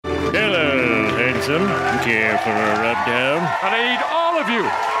Robinson. Care for a rub down? I need all of you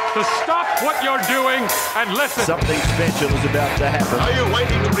to stop what you're doing and listen. Something special is about to happen. Are you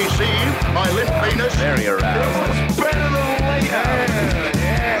waiting to receive my limp penis? Very aroused. It's better than later.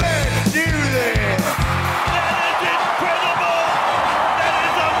 Yeah. Let's do this. That is incredible. That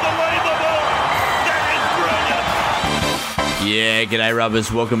is unbelievable. That is brilliant. Yeah, g'day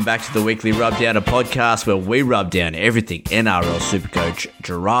rubbers. Welcome back to the weekly Rubdown, a podcast where we rub down everything NRL SuperCoach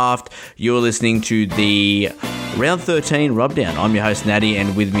Draft. You're listening to the Round 13 Rubdown. I'm your host Natty,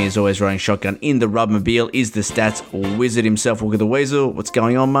 and with me as always riding shotgun in the Rubmobile is the stats wizard himself, Walker the Weasel. What's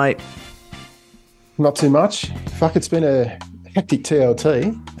going on, mate? Not too much. Fuck, it's been a hectic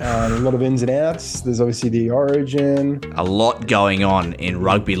TLT. A lot of ins and outs. There's obviously the Origin. A lot going on in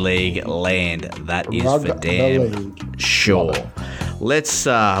rugby league land. That is for damn sure. Let's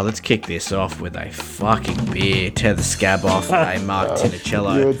kick this off with a fucking beer. Tear the scab off. A Mark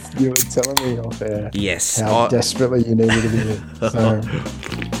Tinicello. You were telling me off there. Yes. How desperately you needed to be here. So.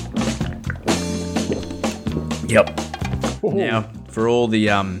 Yep. Now, for all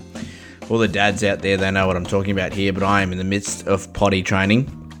the dads out there, they know what I'm talking about here, but I am in the midst of potty training.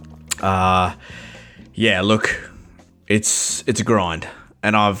 Yeah, look, it's a grind.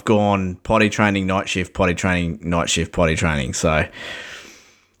 And I've gone potty training, night shift, potty training, night shift, potty training. So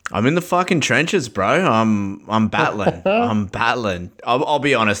I'm in the fucking trenches, bro. I'm battling. I'm battling. I'll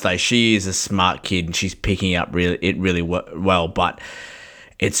be honest though, she is a smart kid and she's picking up really well, but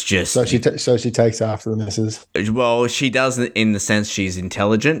it's just So she takes after the missus. Well, she does in the sense she's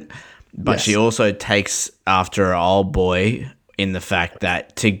intelligent, but Yes. she also takes after her old boy in the fact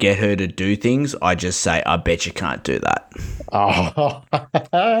that to get her to do things, I just say, I bet you can't do that. Oh,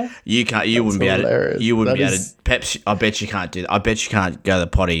 You can't. You wouldn't be able to. hilarious. You wouldn't That be able to. Peps, I bet you can't do that. I bet you can't go to the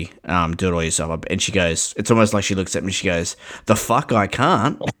potty, do it all yourself. And she goes, it's almost like she looks at me. She goes, the fuck I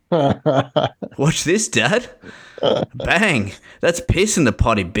can't. Watch this, Dad. Bang. That's piss in the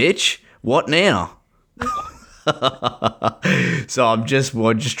potty, bitch. What now? So I'm just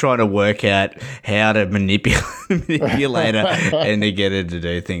trying to work out how to manipulate her and to get her to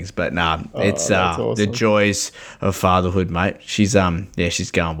do things. But nah, it's awesome. the joys of fatherhood, mate. She's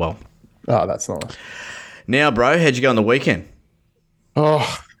she's going well. Oh, that's nice. Now, bro, how'd you go on the weekend?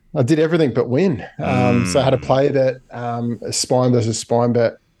 Oh, I did everything but win. So I had a play bet, a spine versus spine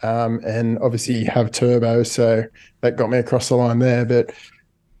bet, and obviously you have Turbo, so that got me across the line there. But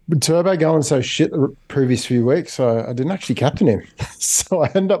with Turbo going so shit the previous few weeks, so I didn't actually captain him. So I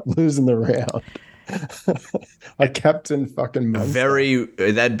ended up losing the round. I captained fucking Monster.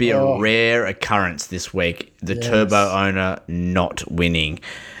 That'd be a rare occurrence this week. The Turbo owner not winning.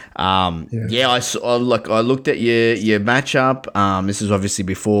 I looked at your matchup. This is obviously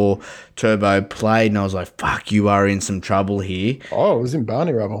before Turbo played, and I was like, "Fuck, you are in some trouble here." Oh, it was in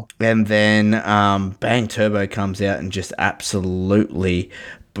Barney Rubble. And then, bang, Turbo comes out and just absolutely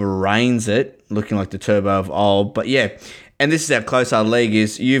brains it, looking like the Turbo of old. But yeah, and this is how close our league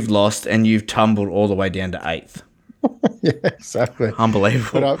is. You've lost and you've tumbled all the way down to 8th. Yeah, exactly.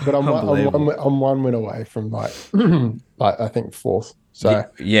 Unbelievable. But I'm one win away from like I think 4th. So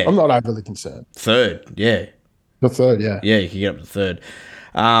yeah. I'm not overly concerned. 3rd, yeah. The 3rd, yeah. Yeah, you can get up to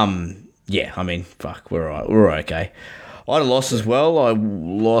 3rd. Yeah, I mean, fuck, we're all right. We're okay. I had a loss as well. I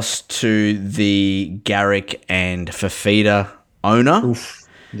lost to the Garrick and Fafita owner. Oof.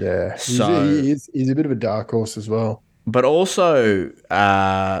 Yeah. So- He's a bit of a dark horse as well. But also,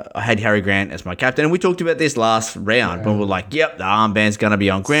 I had Harry Grant as my captain. And we talked about this last round when we were like, yep, the armband's going to be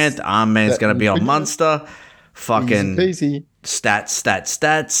on Grant. The armband's going to be on Munster. Fucking Easy.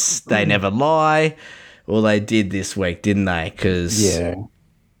 stats. They never lie. Well, they did this week, didn't they? Because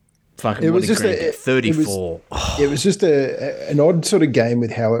fucking It what was did just Grant get? 34. It was just an odd sort of game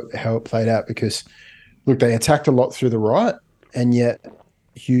with how it played out because, look, they attacked a lot through the right, and yet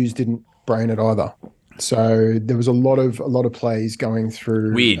Hughes didn't brain it either. So there was a lot of plays going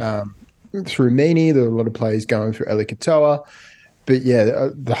through through Meany. There were a lot of plays going through Eli Katoa, but yeah,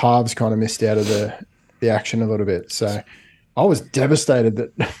 the halves kind of missed out of the action a little bit. So I was devastated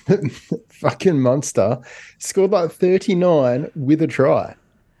that fucking Munster scored like 39 with a try.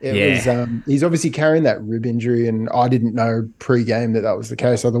 It was he's obviously carrying that rib injury, and I didn't know pre-game that was the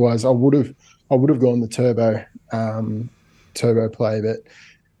case. Otherwise, I would have gone the turbo play. But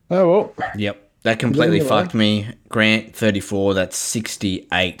oh well. Yep. That completely fucked me. Grant, 34, that's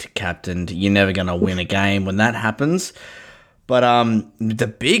 68 captained. You're never going to win a game when that happens. But the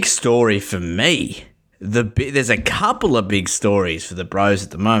big story for me, there's a couple of big stories for the bros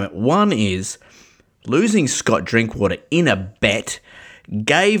at the moment. One is losing Scott Drinkwater in a bet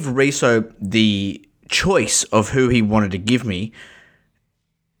gave Riso the choice of who he wanted to give me.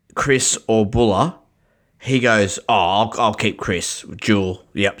 Chris or Buller, he goes, I'll keep Chris. Jewel,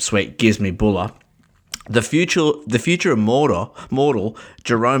 yep, sweet, gives me Buller. The future mortal,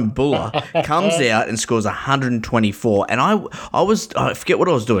 Jerome Buller, comes out and scores 124. And I forget what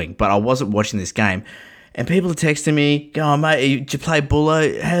I was doing, but I wasn't watching this game. And people are texting me, going, mate, did you play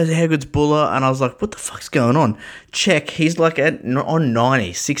Buller? How good's Buller? And I was like, what the fuck's going on? Check, he's like on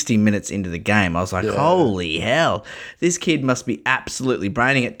 90, 60 minutes into the game. I was like, holy hell, this kid must be absolutely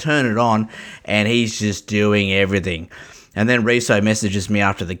braining it. Turn it on, and he's just doing everything. And then Riso messages me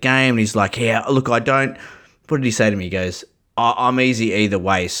after the game, and he's like, yeah, look, I don't... What did he say to me? He goes, I'm easy either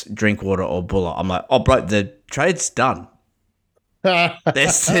way, Drinkwater or Buller. I'm like, oh, bro, the trade's done.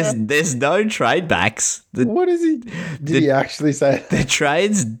 There's no trade backs. What is he? Did he actually say? The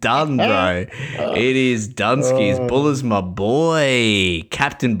trade's done, bro. It is Dunskies. Buller's my boy,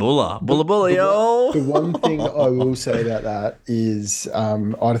 Captain Buller. Buller, yo. The one thing I will say about that is,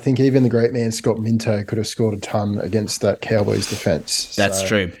 I think even the great man Scott Minto could have scored a ton against that Cowboys defense. That's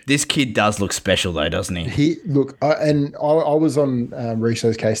true. This kid does look special, though, doesn't he? I was on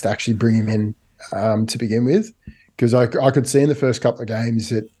Riso's case to actually bring him in to begin with. Because I could see in the first couple of games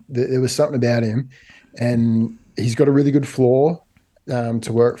that there was something about him, and he's got a really good floor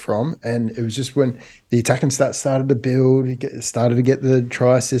to work from. And it was just when the attacking stats started to build, started to get the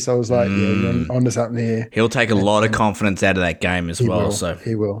try assists, I was like, yeah, you're onto something here. He'll take a lot of confidence out of that game as well.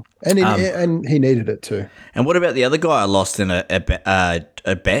 He will. And he needed it too. And what about the other guy I lost in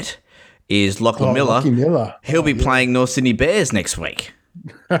a bet is Lachlan Miller. Lachie Miller. He'll be playing North Sydney Bears next week.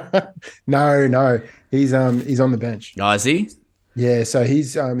 No. He's on the bench. Oh, is he? Yeah, so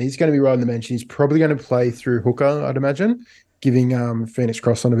he's going to be riding the bench. He's probably going to play through hooker, I'd imagine, giving Phoenix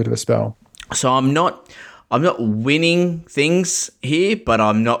Cross on a bit of a spell. So I'm not winning things here, but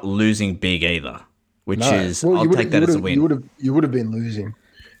I'm not losing big either. I'll take that as a win. You would have been losing.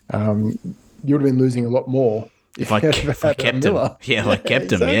 You would have been losing a lot more if I kept him. Yeah, I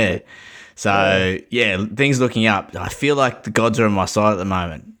kept him. Yeah. So things looking up. I feel like the gods are on my side at the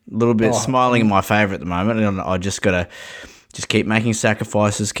moment. A little bit smiling in my favour at the moment, and I just got to keep making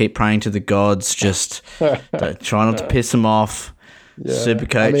sacrifices, keep praying to the gods, just try not to piss them off. Yeah.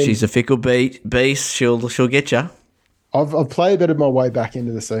 SuperCoach, she's a fickle beast. She'll get you. I've played a bit of my way back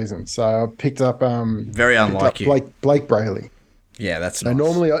into the season, so I picked up very unlike you, Blake Brayley. Yeah, that's nice.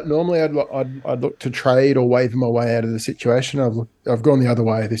 Normally I'd look to trade or wave my way out of the situation. I've gone the other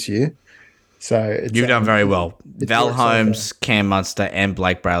way this year. So you've done very well. Val Holmes, Cam Munster, and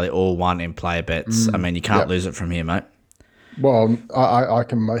Blake Brayley all won in player bets. I mean, you can't lose it from here, mate. Well, I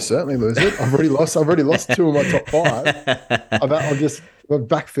can most certainly lose it. I've already lost two of my top five. I've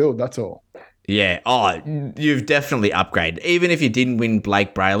backfilled. That's all. Yeah. Oh, you've definitely upgraded. Even if you didn't win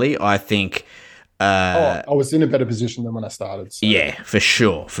Blake Brayley, I think. I was in a better position than when I started. So. Yeah, for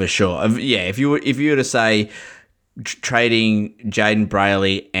sure. Yeah, if you were to say. Trading Jaden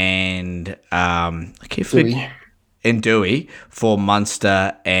Brayley and Dewey for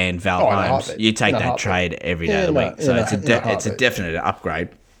Munster and Val Holmes, you take that trade every day of the week. So it's a definite upgrade.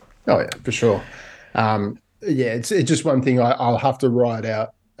 Oh yeah, for sure. It's just one thing I'll have to ride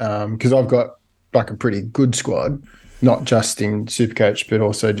out because I've got like a pretty good squad, not just in SuperCoach but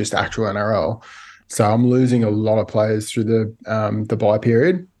also just actual NRL. So I'm losing a lot of players through the bye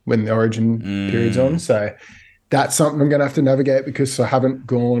period when the Origin period's on. So. That's something I'm going to have to navigate because I haven't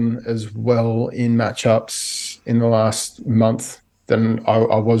gone as well in matchups in the last month than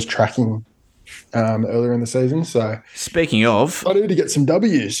I was tracking earlier in the season. So, speaking of, I need to get some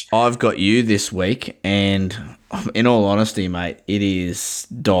W's. I've got you this week, and in all honesty, mate, it is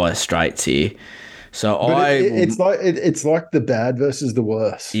dire straits here. So it's like the bad versus the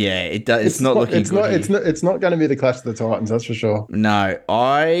worst. Yeah, it does. It's not looking good. It's not going to be the Clash of the Titans, that's for sure. No,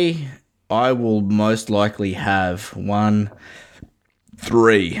 I will most likely have 1,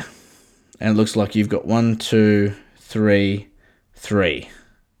 3. And it looks like you've got 1, 2, 3, 3.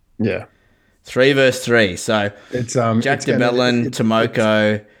 Yeah. 3 versus 3. So it's Jack DeBellin,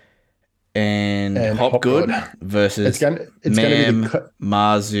 Tomoko, and Hopgood versus Mam,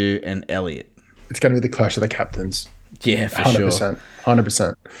 Marzu, and Elliott. It's going to be the clash of the captains. Yeah, for 100%, sure.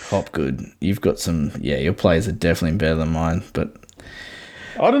 100%. Hopgood. You've got some... Yeah, your players are definitely better than mine, but...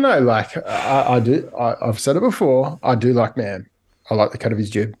 I don't know. Like I do. I've said it before. I do like Mam. I like the cut of his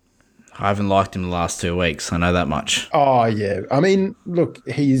jib. I haven't liked him the last 2 weeks. I know that much. Oh yeah. I mean, look,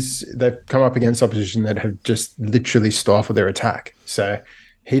 they've come up against opposition that have just literally stifled their attack. So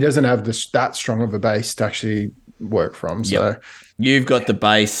he doesn't have that strong of a base to actually work from. So you've got the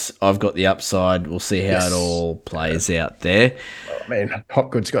base. I've got the upside. We'll see how it all plays out there. I mean,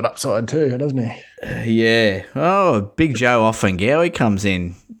 Hopgood's got upside too, doesn't he? Yeah. Oh, Big Joe Offengowie comes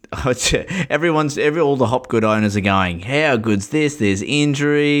in. all the Hopgood owners are going, how good's this? There's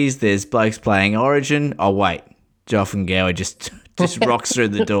injuries. There's blokes playing Origin. Oh wait, Joffin Gower just rocks through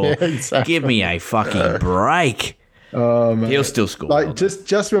the door. Yeah, exactly. Give me a fucking break. Oh, man. He'll still score. Like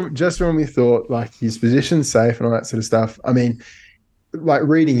just when we thought like his position's safe and all that sort of stuff. I mean, like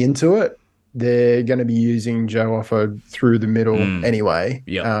reading into it, they're going to be using Joe Offa through the middle anyway.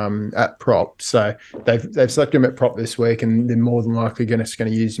 At prop. So they've selected him at prop this week, and they're more than likely going to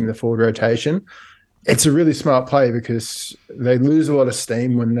use him in the forward rotation. It's a really smart play because they lose a lot of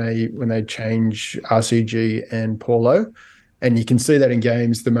steam when they change RCG and Paulo. And you can see that in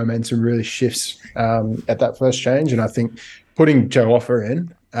games, the momentum really shifts at that first change. And I think putting Joe Offa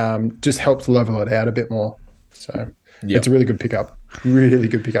in just helps level it out a bit more. So It's a really good pickup. Really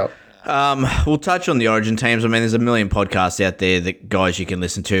good pickup. We'll touch on the Origin teams. I mean, there's a million podcasts out there that guys you can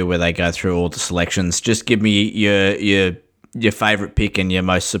listen to where they go through all the selections. Just give me your favourite pick and your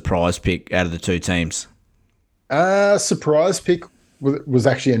most surprise pick out of the two teams. Surprise pick was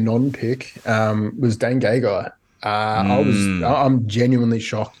actually a non-pick. Was Dan Gagai. I'm genuinely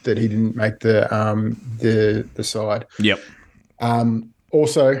shocked that he didn't make the side. Yep.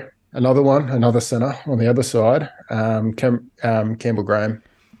 Also, another centre on the other side, Campbell Graham.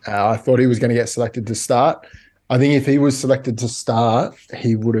 I thought he was going to get selected to start. I think if he was selected to start,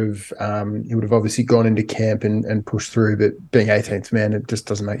 he would have obviously gone into camp and pushed through. But being 18th man, it just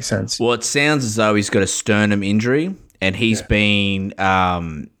doesn't make sense. Well, it sounds as though he's got a sternum injury, and he's been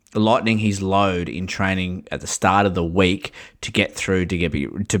lightening his load in training at the start of the week to get through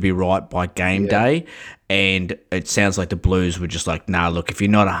to be right by game day. And it sounds like the Blues were just like, nah, look, if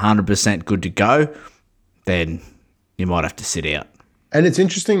you're not 100% good to go, then you might have to sit out. And it's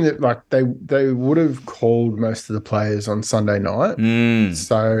interesting that like they would have called most of the players on Sunday night.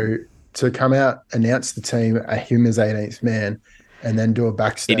 So to come out, announce the team, him as 18th man, and then do a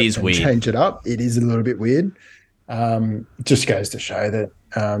backstep and weird. Change it up, it is a little bit weird. Just goes to show that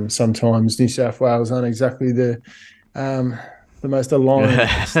sometimes New South Wales aren't exactly the most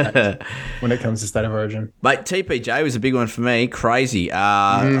aligned state when it comes to state of origin. Mate, TPJ was a big one for me. Crazy.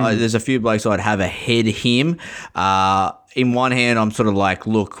 There's a few blokes I'd have ahead of him. In one hand, I'm sort of like,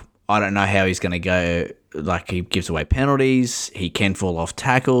 look, I don't know how he's going to go. Like, he gives away penalties. He can fall off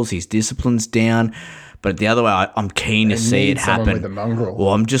tackles. His discipline's down. But the other way, I'm keen to see it happen. With a mongrel.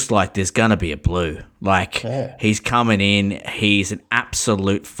 Well, I'm just like, there's going to be a blue. Like, he's coming in. He's an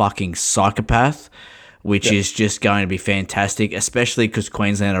absolute fucking psychopath, which is just going to be fantastic, especially because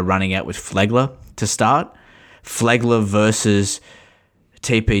Queensland are running out with Flegler to start. Flegler versus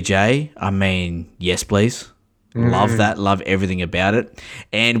TPJ. I mean, yes, please. Love that. Love everything about it.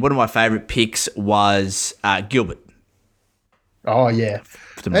 And one of my favourite picks was Gilbert. Oh, yeah.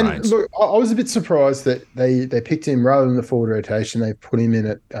 And look, I was a bit surprised that they picked him rather than the forward rotation. They put him in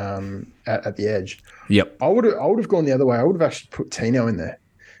at the edge. Yep. I would have gone the other way. I would have actually put Tino in there.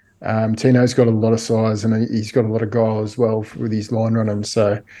 Tino's got a lot of size and he's got a lot of guile as well with his line running.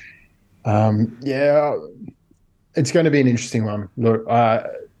 So, it's going to be an interesting one. Look,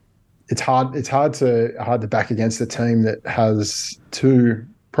 it's hard to back against a team that has two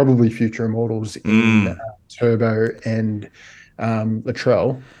probably future immortals in Turbo and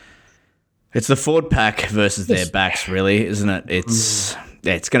Latrell. It's the forward pack versus their backs, really, isn't it? It's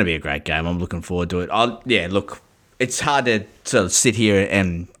going to be a great game. I'm looking forward to it. Look, it's hard to sort of sit here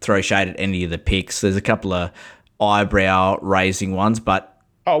and throw shade at any of the picks. There's a couple of eyebrow-raising ones, but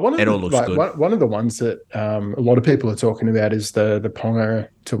it all looks good. One of the ones that a lot of people are talking about is the Ponga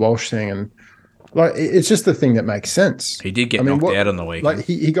to Walsh thing, and like it's just the thing that makes sense. He did get knocked out on the weekend. Like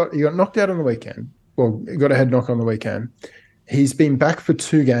he got knocked out on the weekend. Well, he got a head knock on the weekend. He's been back for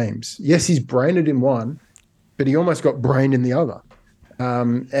 2 games. Yes, he's brained in one, but he almost got brained in the other.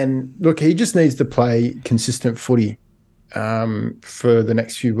 And look, he just needs to play consistent footy for the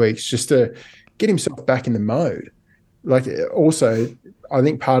next few weeks just to get himself back in the mode. Like, also, I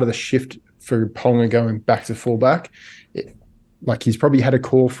think part of the shift for Ponga going back to fullback, like he's probably had a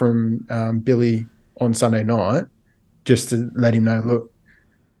call from Billy on Sunday night just to let him know, look,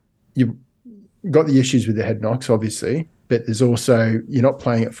 you've got the issues with the head knocks, obviously, but there's also, you're not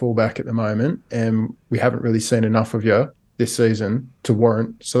playing at fullback at the moment, and we haven't really seen enough of you this season to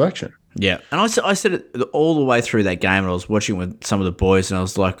warrant selection. Yeah, and I said it all the way through that game, and I was watching with some of the boys, and I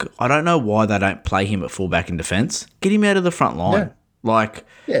was like, I don't know why they don't play him at fullback in defence. Get him out of the front line.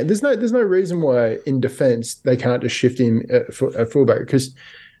 Yeah. There's no reason why in defence they can't just shift him at fullback, because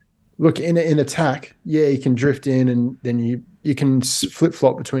look, in attack, he can drift in, and then you can flip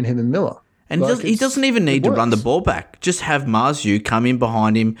flop between him and Miller. And he doesn't even need to run the ball back. Just have Marzu come in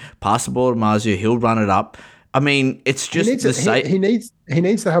behind him, pass the ball to Marzu, he'll run it up, I mean, it's just he needs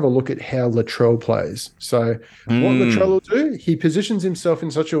to have a look at how Latrell plays. So what Latrell will do, he positions himself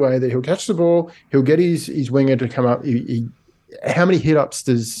in such a way that he'll catch the ball, he'll get his winger to come up. How many hit ups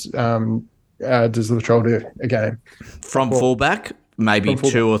does Latrell do a game? From fullback, maybe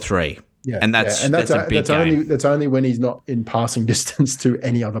 2 or 3. Yeah, and that's a big game. That's only when he's not in passing distance to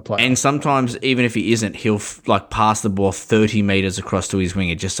any other player. And sometimes, even if he isn't, he'll pass the ball 30 meters across to his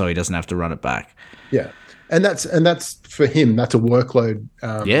winger just so he doesn't have to run it back. Yeah, and that's for him. That's a workload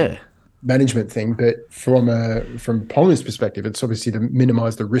management thing. But from Polly's perspective, it's obviously to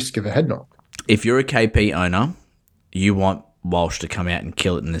minimise the risk of a head knock. If you're a KP owner, you want Walsh to come out and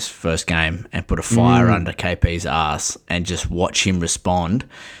kill it in this first game and put a fire under KP's ass and just watch him respond.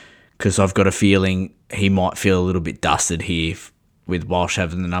 Because I've got a feeling he might feel a little bit dusted here with Walsh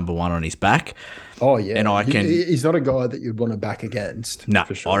having the number 1 on his back. Oh, yeah. And he's not a guy that you'd want to back against. No,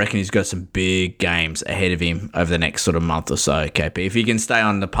 for sure. I reckon he's got some big games ahead of him over the next sort of month or so, KP. If he can stay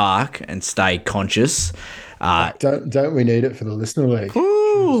on the park and stay conscious. Don't we need it for the listener league?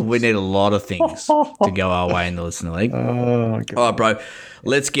 Ooh, we need a lot of things to go our way in the listener league. Oh, God. All right, bro.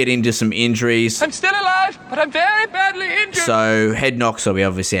 Let's get into some injuries. I'm still alive, but I'm very badly injured. So, head knock. So, we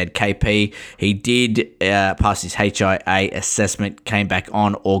obviously had KP. He did pass his HIA assessment, came back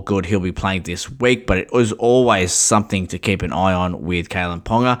on, all good. He'll be playing this week, but it was always something to keep an eye on with Kalen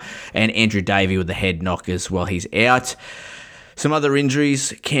Ponga. And Andrew Davey with the head knock as well. He's out. Some other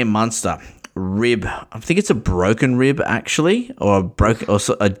injuries. Cam Munster. Rib. I think it's a broken rib, actually, or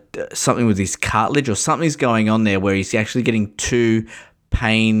something with his cartilage, or something's going on there where he's actually getting 2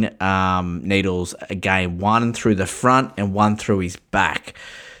 pain needles a game, one through the front and one through his back.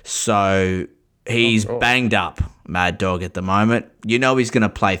 So he's banged up, Mad Dog, at the moment. You know he's going to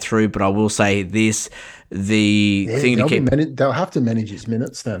play through, but I will say this: they'll have to manage his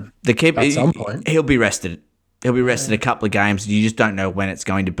minutes then. At some point, he'll be rested. He'll be rested a couple of games. You just don't know when it's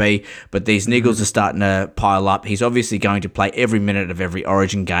going to be. But these niggles are starting to pile up. He's obviously going to play every minute of every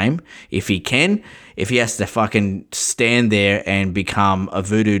Origin game if he can. If he has to fucking stand there and become a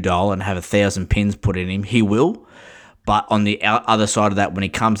voodoo doll and have 1,000 pins put in him, he will. But on the other side of that, when he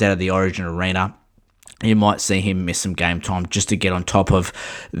comes out of the Origin arena, you might see him miss some game time just to get on top of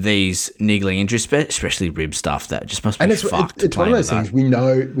these niggling injuries, especially rib stuff. That just must be fucked. It's one of those things we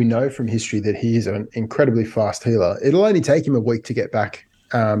know from history that he is an incredibly fast healer. It'll only take him a week to get back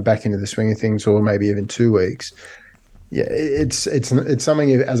into the swing of things, or maybe even 2 weeks. Yeah, it's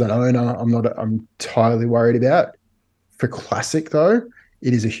something as an owner I'm entirely worried about. For Classic though,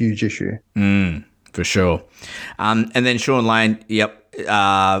 it is a huge issue. For sure. And then Sean Lane, yep.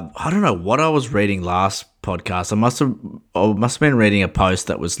 I don't know what I was reading last podcast. I must have been reading a post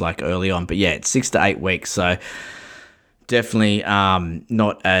that was like early on, but yeah, it's 6 to 8 weeks. So definitely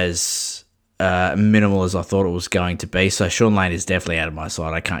not as minimal as I thought it was going to be. So Sean Lane is definitely out of my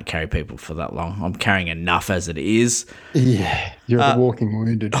side. I can't carry people for that long. I'm carrying enough as it is. Yeah, you're the walking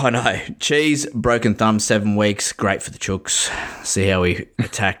wounded. I know. Cheese, broken thumb, 7 weeks. Great for the Chooks. See how we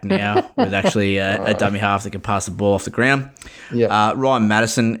attack now with actually a dummy half that can pass the ball off the ground. Yeah. Ryan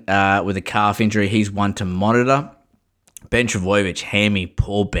Madison with a calf injury. He's one to monitor. Ben Travojevic, hammy,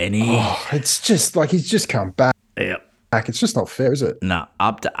 poor Benny. Oh, it's just like he's just come back. Yep. It's just not fair, is it? No,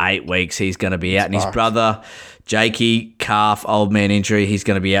 up to 8 weeks he's going to be out. And his brother, Jakey, calf, old man injury, he's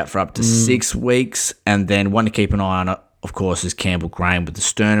going to be out for up to 6 weeks. And then one to keep an eye on, of course, is Campbell Graham with the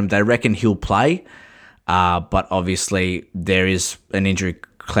sternum. They reckon he'll play, but obviously there is an injury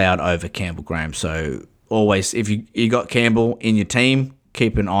cloud over Campbell Graham. So always, if you got Campbell in your team,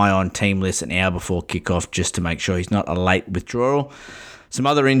 keep an eye on team list an hour before kickoff just to make sure he's not a late withdrawal. Some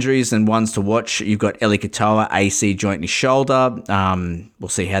other injuries and ones to watch. You've got Eli Katoa, AC joint in his shoulder. We'll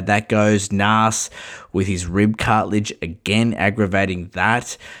see how that goes. Nas with his rib cartilage, again aggravating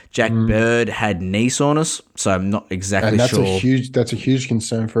that. Jack Bird had knee soreness, so I'm not exactly sure. That's a huge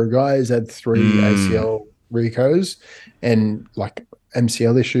concern for a guy who's had 3 ACL recos and like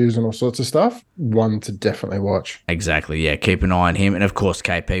MCL issues and all sorts of stuff. One to definitely watch. Exactly, yeah. Keep an eye on him. And, of course,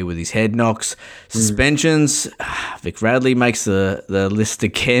 KP with his head knocks. Suspensions. Vic Radley makes the list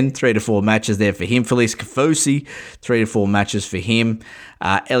again. 3 to 4 matches there for him. Felice Kafusi, 3 to 4 matches for him.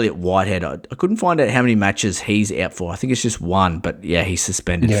 Elliot Whitehead, I couldn't find out how many matches he's out for. I think it's just 1. But, yeah, he's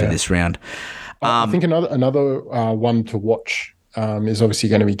suspended for this round. I think another one to watch is obviously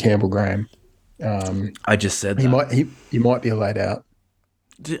going to be Campbell Graham. I just said that. He might be laid out.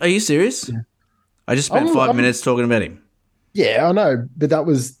 Are you serious? Yeah. I just spent 5 minutes talking about him. Yeah, I know, but that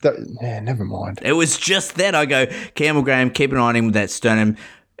was that. Yeah, never mind. It was just that I go, Campbell Graham, keep an eye on him with that sternum.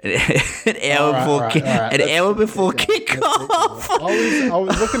 an hour before hour before kickoff. I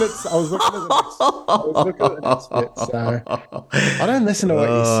was looking at the next bit, so I don't listen to what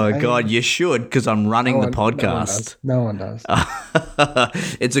you say. Oh God, you should, because I'm running the podcast. No one does.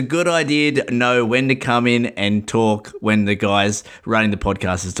 It's a good idea to know when to come in and talk when the guys running the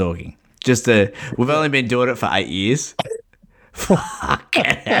podcast is talking. We've only been doing it for 8 years. Fucking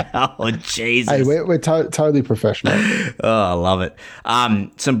hell, Jesus. Hey, we're totally professional. Oh, I love it.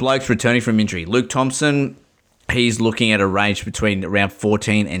 Some blokes returning from injury. Luke Thompson, he's looking at a range between around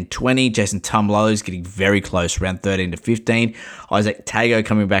 14 and 20. Jason Tumlow's getting very close, around 13 to 15. Isaac Tago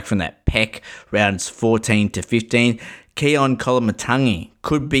coming back from that pec, rounds 14 to 15. Keon Kolamatangi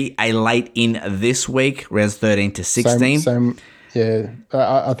could be a late in this week, rounds 13 to 16. Same. Yeah,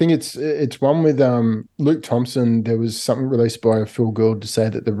 I think it's one with Luke Thompson. There was something released by Phil Gould to say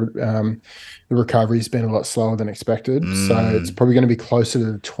that the recovery's been a lot slower than expected. So it's probably going to be closer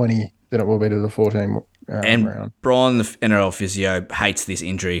to the 20 than it will be to the 14 round. Brian, the NRL physio, hates this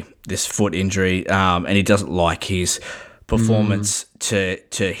injury, this foot injury, and he doesn't like his performance to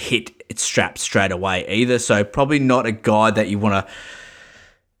hit its strap straight away either. So probably not a guy that you want to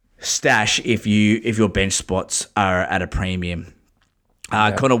stash if your bench spots are at a premium.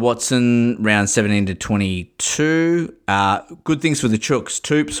 Connor Watson, round 17 to 22. Good things for the Chooks.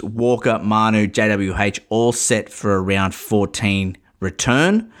 Toops, Walker, Manu, JWH, all set for a round 14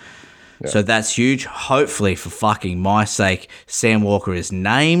 return. Yeah. So that's huge. Hopefully, for fucking my sake, Sam Walker is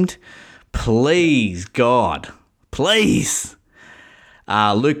named. Please, God. Please.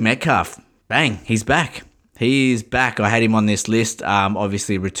 Luke Metcalf. Bang. He's back. He's back. I had him on this list,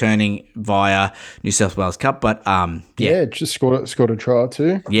 obviously returning via New South Wales Cup, but just scored a try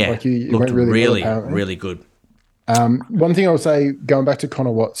too. Yeah, like you looked went really really good. One thing I would say, going back to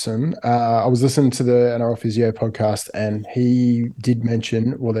Connor Watson, I was listening to the NRL Physio podcast, and he did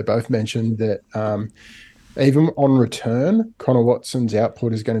mention, well, they both mentioned that even on return, Connor Watson's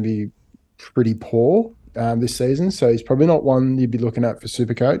output is going to be pretty poor this season. So he's probably not one you'd be looking at for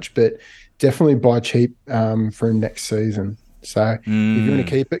Supercoach, but definitely buy cheap for him next season. So if you're going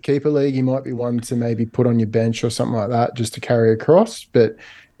to keep a league, he might be one to maybe put on your bench or something like that just to carry across, but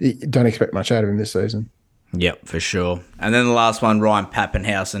don't expect much out of him this season. Yep, for sure. And then the last one, Ryan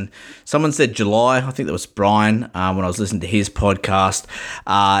Pappenhausen. Someone said July. I think that was Brian when I was listening to his podcast.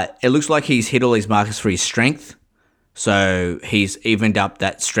 It looks like he's hit all his markers for his strength. So he's evened up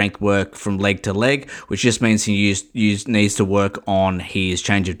that strength work from leg to leg, which just means he needs to work on his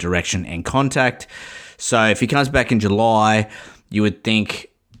change of direction and contact. So if he comes back in July, you would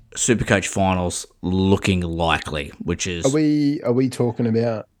think Supercoach finals looking likely, which is... Are we talking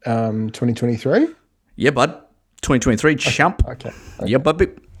about 2023? Yeah, bud. 2023, chump. Okay. Yeah, bud. Do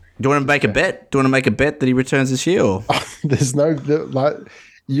you want to make a bet? Do you want to make a bet that he returns this year? Or? There's no...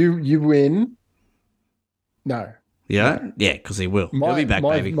 You win. No. Yeah, yeah, because he will. He'll be back,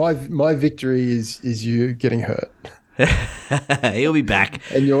 baby. My victory is you getting hurt. He'll be back.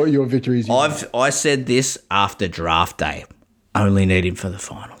 And your victory is you. I said this after draft day. Only need him for the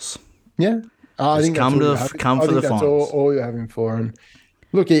finals. Yeah. I think come for the finals. That's all you're having for him.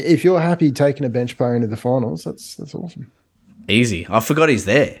 Look, if you're happy taking a bench player into the finals, that's awesome. Easy. I forgot he's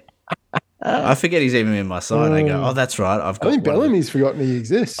there. I forget he's even in my side. I go, oh, that's right. I think Bellamy's forgotten he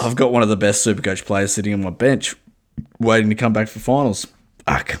exists. I've got one of the best Supercoach players sitting on my bench, waiting to come back for finals.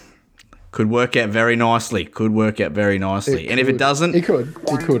 Fuck. Could work out very nicely. And if it doesn't... It could.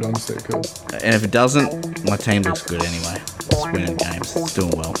 Honestly, it could. And if it doesn't, my team looks good anyway. It's winning games. It's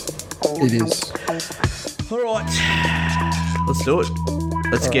doing well. It is. All right. Let's do it.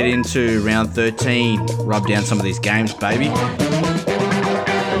 Let's get into round 13. Rub down some of these games, baby.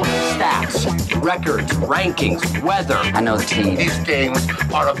 Stats, records, rankings, weather. I know the team. These games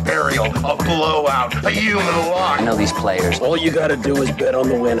are a burial, a blowout, a human lock. I know these players. All you gotta do is bet on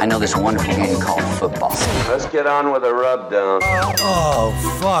the win. I know this wonderful game called football. Let's get on with the rub down.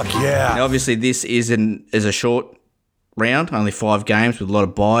 Oh, fuck yeah. Now, obviously, this is a short round, only 5 games with a lot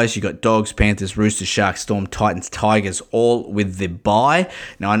of buys. You got Dogs, Panthers, Roosters, Sharks, Storm, Titans, Tigers, all with the bye.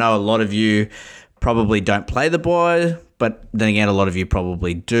 Now, I know a lot of you probably don't play the bye, but then again, a lot of you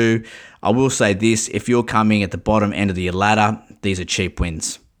probably do. I will say this, if you're coming at the bottom end of your ladder, these are cheap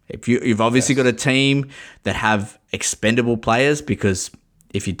wins. If you've obviously got a team that have expendable players, because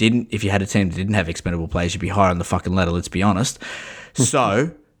if you had a team that didn't have expendable players, you'd be higher on the fucking ladder, let's be honest.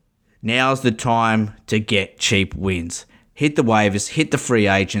 So now's the time to get cheap wins. Hit the waivers, hit the free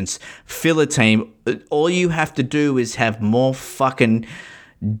agents, fill a team. All you have to do is have more fucking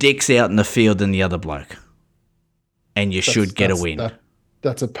dicks out in the field than the other bloke. And you should get a win.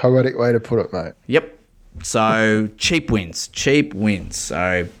 That's a poetic way to put it, mate. Yep. So cheap wins.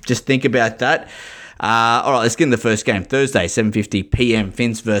 So just think about that. All right, let's get in the first game. Thursday, 7:50 p.m.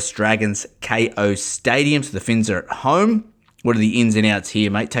 Finns versus Dragons, KO Stadium. So the Finns are at home. What are the ins and outs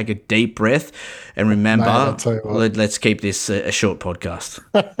here, mate? Take a deep breath and remember, I'll tell you what. let's keep this a short podcast.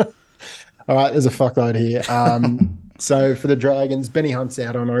 All right, there's a fuckload here. So for the Dragons, Benny Hunt's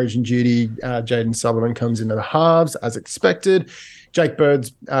out on Origin duty. Jaden Sullivan comes into the halves as expected. Jack Bird,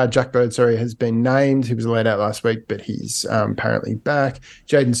 has been named. He was laid out last week, but he's apparently back.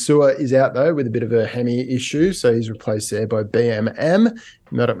 Jaden Sewer is out, though, with a bit of a hemi issue, so he's replaced there by BMM,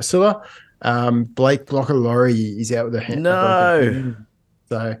 Murdoch Masilla. Blake Blocker-Laurie is out with a hand. No.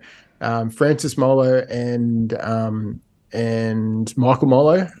 So Francis Molo and Michael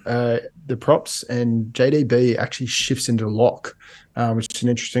Molo, the props, and JDB actually shifts into lock, which is an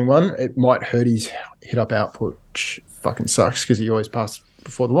interesting one. It might hurt his hit-up output, which fucking sucks because he always passed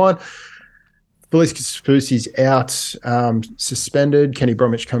before the line. Felice Kaspousi's out, suspended. Kenny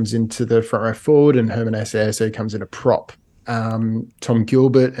Bromwich comes into the front row forward, and Herman Asase comes in a prop. Tom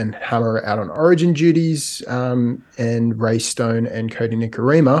Gilbert and Hammer are out on Origin duties, and Ray Stone and Cody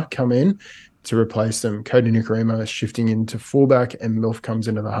Nikorima come in to replace them. Cody Nikorima is shifting into fullback, and Milf comes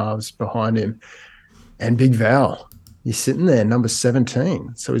into the halves behind him. And Big Val, he's sitting there, number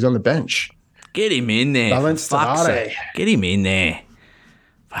 17, so he's on the bench. Get him in there. Balance for fuck's sake. Get him in there.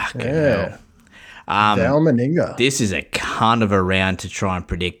 Fucking hell. Val Meninga. This is a kind of a round to try and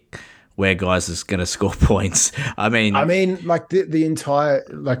predict where guys is going to score points. I mean, like the entire,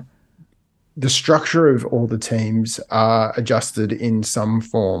 like the structure of all the teams are adjusted in some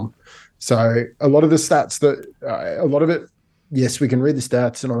form. So a lot of the stats a lot of it, yes, we can read the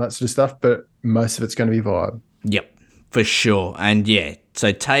stats and all that sort of stuff, but most of it's going to be vibe. Yep, for sure. And yeah,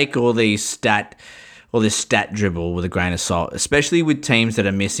 so take all this stat dribble with a grain of salt, especially with teams that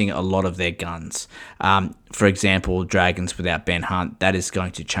are missing a lot of their guns. For example, Dragons without Ben Hunt, that is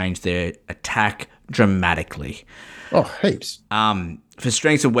going to change their attack dramatically. Oh, heaps. For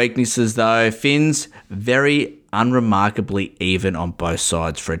strengths and weaknesses, though, Finns very unremarkably even on both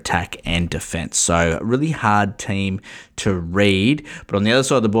sides for attack and defense. So a really hard team to read. But on the other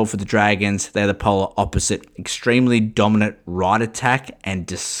side of the ball for the Dragons, they're the polar opposite. Extremely dominant right attack and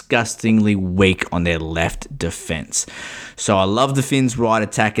disgustingly weak on their left defense. So I love the Finns' right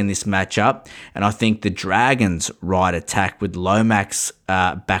attack in this matchup. And I think the Dragons' right attack with Lomax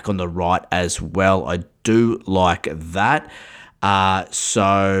back on the right as well, I do like that.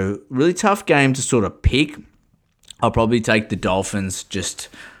 So really tough game to sort of pick. I'll probably take the Dolphins, just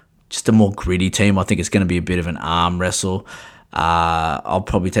a more gritty team. I think it's going to be a bit of an arm wrestle. I'll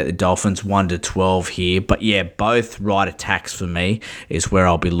probably take the Dolphins 1-12 here. But yeah, both right attacks for me is where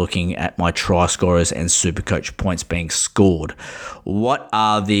I'll be looking at my try scorers and SuperCoach points being scored. What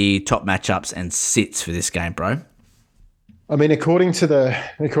are the top matchups and sits for this game, bro? I mean, according to the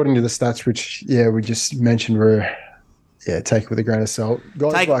stats, which we just mentioned, were take it with a grain of salt.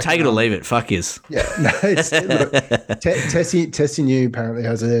 Guys take it or leave it. Fuck yes. Yeah, no. Tessie New apparently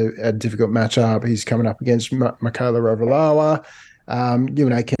has a difficult matchup. He's coming up against Makala Ravalawa.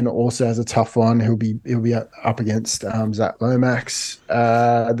 UNA Ken also has a tough one. He'll be up against Zach Lomax.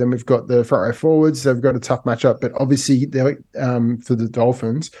 Then we've got the front row forwards. They've got a tough matchup, but obviously they're for the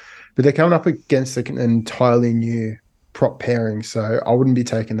Dolphins, but they're coming up against an entirely new prop pairing. So I wouldn't be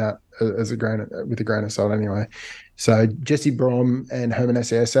taking that with a grain of salt anyway. So Jesse Brom and Herman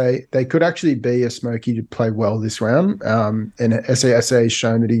Sasa, they could actually be a smoky to play well this round. And Sasa has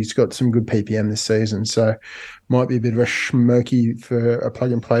shown that he's got some good PPM this season. So might be a bit of a smoky for a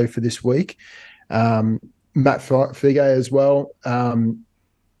plug and play for this week. Matt Fige as well.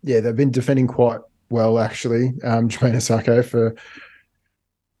 They've been defending quite well, actually. Jermaine Asako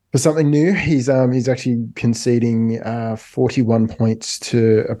for something new, he's actually conceding 41 points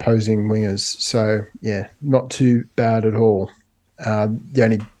to opposing wingers. So, yeah, not too bad at all. The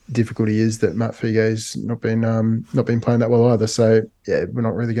only difficulty is that Matt Fige's not been playing that well either. So, yeah, we're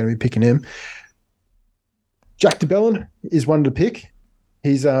not really going to be picking him. Jack de Belin is one to pick.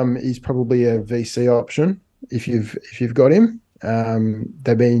 He's probably a VC option if you've got him.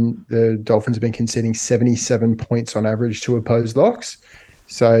 The Dolphins have been conceding 77 points on average to opposed locks.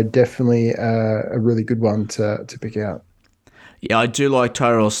 So definitely a really good one to pick out. Yeah, I do like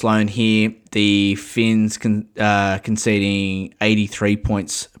Tyrell Sloan here. The Finns conceding 83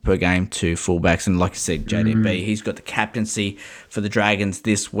 points per game to fullbacks. And like I said, JDB, he's got the captaincy for the Dragons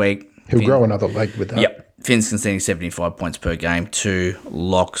this week. He'll grow another leg with that. Yep. Finns conceding 75 points per game to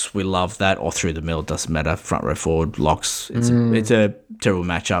locks. We love that. Or through the middle, doesn't matter. Front row forward, locks. It's a terrible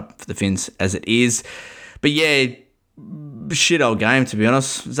matchup for the Finns as it is. But yeah, shit old game, to be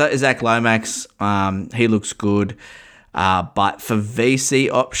honest. Zach Lomax, he looks good. But for VC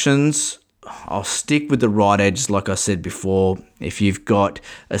options, I'll stick with the right edges, like I said before. If you've got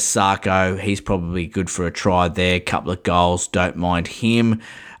a Sarko, he's probably good for a try there. Couple of goals, don't mind him.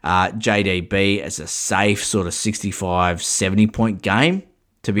 JDB as a safe sort of 65, 70 point game,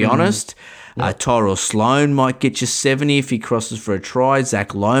 to be honest. Tyrell Sloan might get you 70 if he crosses for a try.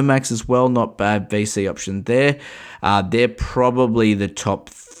 Zach Lomax as well, not bad VC option there. They're probably the top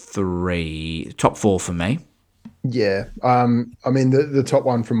four for me. Yeah. I mean, the top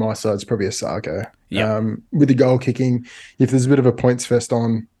one from my side is probably a Sarko. Yeah. With the goal kicking, if there's a bit of a points fest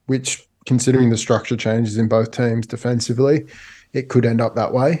on, which considering the structure changes in both teams defensively, it could end up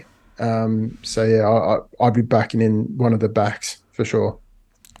that way. So, yeah, I'd be backing in one of the backs for sure.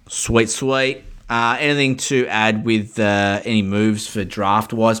 Sweet. Anything to add with any moves for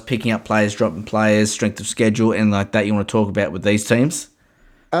draft-wise, picking up players, dropping players, strength of schedule, anything like that you want to talk about with these teams?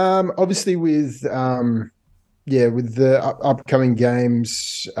 Obviously with the upcoming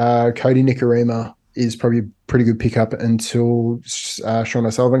games, Cody Nikorima is probably a pretty good pickup until Sean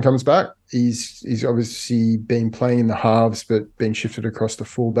O'Sullivan comes back. He's obviously been playing in the halves, but been shifted across to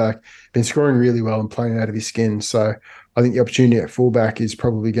fullback, been scoring really well and playing out of his skin. So I think the opportunity at fullback is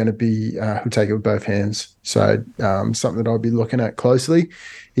probably going to be he'll take it with both hands. So something that I'll be looking at closely.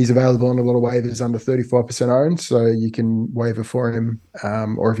 He's available on a lot of waivers under 35% owned, so you can waiver for him,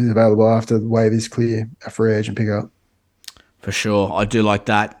 or if he's available after the waiver is clear, a free agent pickup. For sure. I do like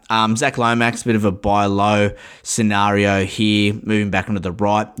that. Zach Lomax, a bit of a buy low scenario here, moving back onto the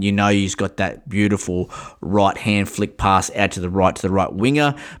right. You know he's got that beautiful right-hand flick pass out to the right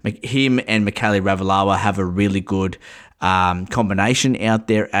winger. Him and Michaeli Ravalawa have a really good combination out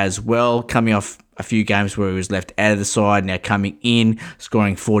there as well, coming off a few games where he was left out of the side, now coming in,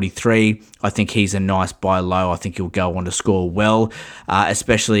 scoring 43. I think he's a nice buy low. I think he'll go on to score well,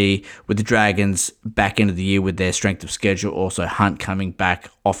 especially with the Dragons back end of the year with their strength of schedule. Also, Hunt coming back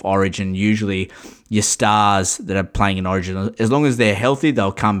off Origin. Usually, your stars that are playing in Origin, as long as they're healthy,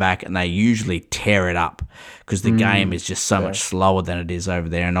 they'll come back and they usually tear it up because the game is just so much slower than it is over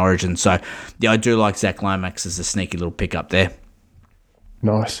there in Origin. So, yeah, I do like Zach Lomax as a sneaky little pickup there.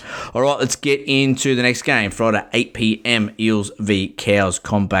 Nice. All right, let's get into the next game. Friday, 8 p.m, Eels v Cows,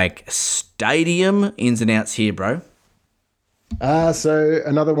 CommBank Stadium. Ins and outs here, bro. So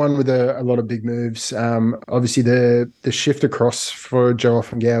another one with a lot of big moves. Obviously, the shift across for Joe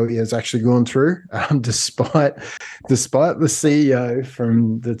Offengawi has actually gone through, despite the CEO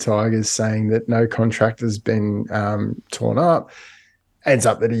from the Tigers saying that no contract has been torn up. Ends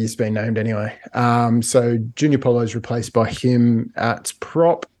up that he's been named anyway. So Junior Polo is replaced by him at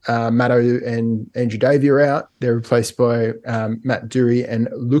prop. Matto and Andrew Davey are out. They're replaced by Matt Dury and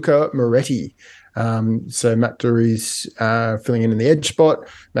Luca Moretti. So Matt Dury's filling in the edge spot.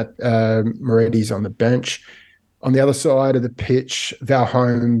 Matt Moretti's on the bench. On the other side of the pitch, Val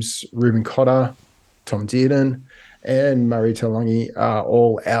Holmes, Ruben Cotter, Tom Dearden, and Murray Talangi are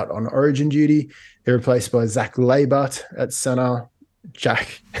all out on Origin duty. They're replaced by Zach Labart at centre.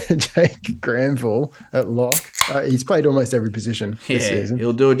 Jake Granville at lock. He's played almost every position this season.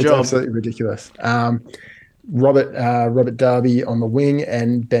 He'll do a job. Absolutely ridiculous. Robert Darby on the wing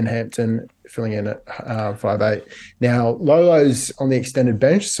and Ben Hampton filling in at 5'8". Now Lolo's on the extended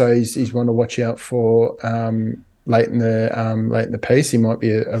bench, so he's one to watch out for late in the piece. He might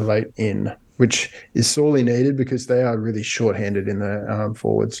be a late in, which is sorely needed because they are really short-handed in the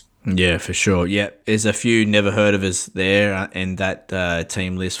forwards. Yeah, for sure. Yeah, there's a few never heard of us there in that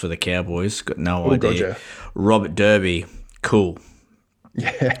team list for the Cowboys. Got no idea. Gotcha. Robert Derby, cool.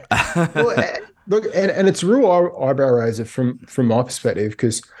 Yeah. Well, look, and it's real eyebrow raiser from my perspective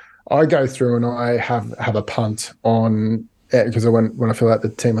because I go through and I have a punt on because when I fill out the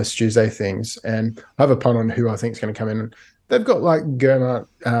Team List Tuesday things, and I have a punt on who I think is going to come in. They've got like Gurma,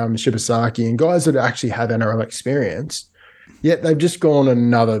 Shibasaki, and guys that actually have NRL experience. Yet they've just gone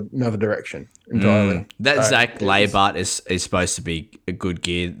another direction entirely. That Zach Labart is supposed to be a good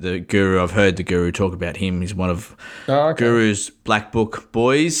gear. The Guru, I've heard the Guru talk about him. He's one of Guru's Black Book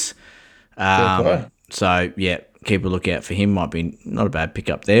boys. So, yeah, keep a lookout for him. Might be not a bad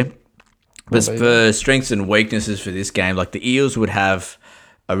pickup there. But for strengths and weaknesses for this game, like the Eels would have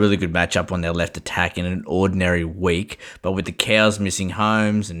a really good matchup on their left attack in an ordinary week, but with the Cows missing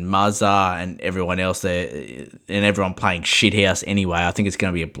Holmes and Muzza and everyone else there, and everyone playing shithouse anyway, I think it's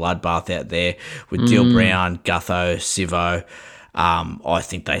going to be a bloodbath out there with Dill Brown, Gutho, Sivo. I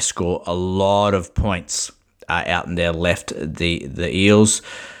think they score a lot of points out in their left, the Eels.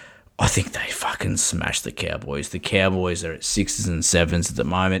 I think they fucking smash the Cowboys. The Cowboys are at 6s and 7s at the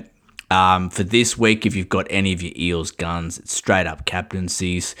moment. For this week, if you've got any of your Eels guns, it's straight up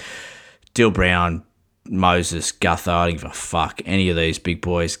captaincies. Dill Brown, Moses, Gutho, I don't give a fuck. Any of these big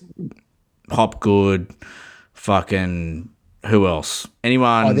boys. Hopgood, fucking, who else?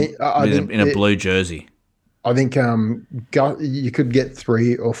 Anyone in a blue jersey. I think you could get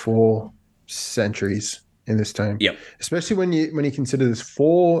 3 or 4 centuries in this team. Yep. Especially when you consider there's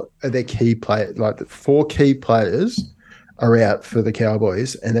 4 of their key players, like the 4 key players are out for the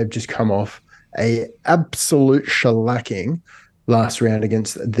Cowboys, and they've just come off a absolute shellacking last round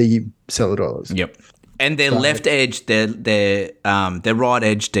against the Cellar Dwellers. Yep. And their left edge, their right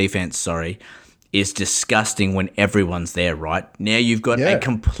edge defense, is disgusting when everyone's there, right? Now you've got a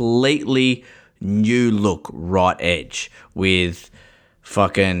completely new look right edge with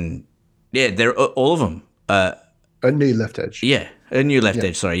fucking, they're all of them. A new left edge. Yeah, a new left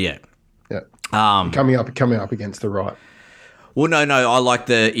edge, Yeah. Coming up against the right. Well, no, I like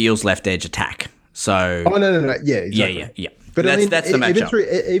the Eels left edge attack. So. Oh, no. Yeah, exactly. Yeah. But that's the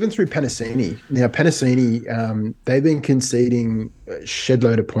matchup. Even through Penasini. Now, Penasini, they've been conceding a shed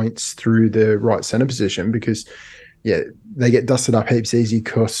load of points through the right centre position because, they get dusted up heaps easy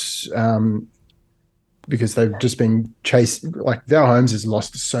because they've just been chased. Like, Val Holmes has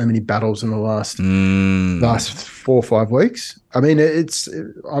lost so many battles in the last 4 or 5 weeks. I mean,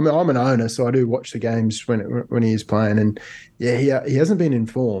 I'm an owner, so I do watch the games when he is playing, and he hasn't been in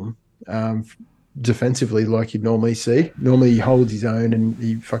form. Defensively, like you'd normally see. Normally he holds his own and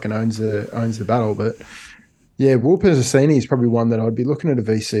he fucking owns the battle. But Will Pezzini is probably one that I'd be looking at a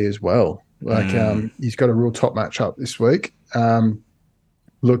VC as well. Like he's got a real top matchup this week.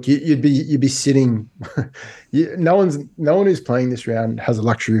 Look, you'd be sitting. No one who's playing this round has a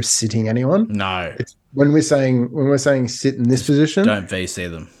luxury of sitting anyone. No, when we're saying sit in this position, don't VC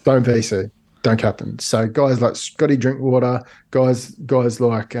them. Don't VC. Don't captain. So guys like Scotty Drinkwater, guys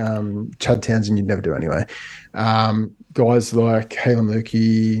like Chad Townsend, you'd never do anyway. Guys like Halen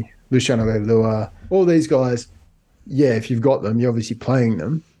Lukey, Luciano Leilua, all these guys. Yeah, if you've got them, you're obviously playing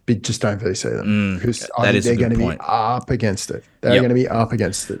them, but just don't VC them because I think they're going to be up against it. They're going to be up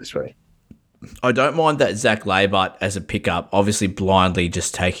against it this week. I don't mind that Zach Labart as a pickup, obviously blindly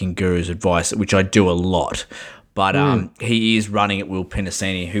just taking Guru's advice, which I do a lot. But he is running at Will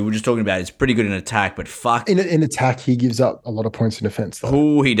Penasini, who we're just talking about is pretty good in attack, but fuck. In attack, he gives up a lot of points in defence, though.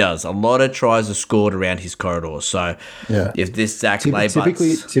 Oh, he does. A lot of tries are scored around his corridor. So if this Zach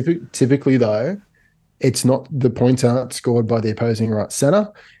Labart... Typically, though, it's not the points aren't scored by the opposing right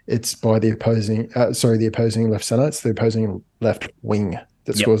centre. It's by the opposing left centre. It's the opposing left wing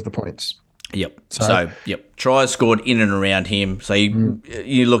that scores the points. Yep. So tries scored in and around him. So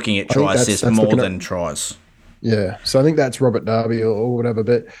you're looking at try assists more than tries. Yeah, so I think that's Robert Darby or whatever.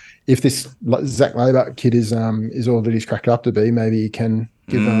 But if this Zach Labart kid is all that he's cracked up to be, maybe he can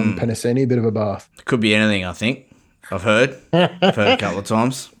give Penasini a bit of a bath. Could be anything, I think. I've heard a couple of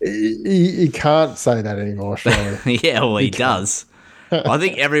times. He can't say that anymore, surely. Yeah, well, he does. I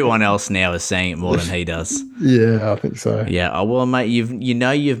think everyone else now is saying it more than he does. Yeah, I think so. Yeah, well, mate,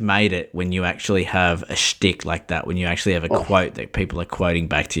 you've made it when you actually have a shtick like that, when you actually have a quote that people are quoting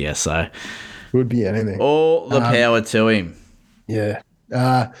back to you. So would be anything. All the power to him. Yeah.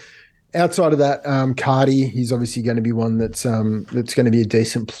 Outside of that, Cardi, he's obviously going to be one that's going to be a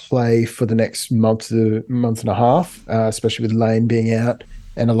decent play for the next month and a half, especially with Lane being out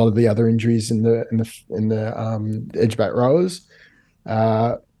and a lot of the other injuries in the edge back rowers.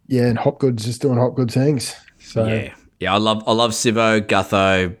 And Hopgood's just doing Hopgood things. So yeah, I love Sivo,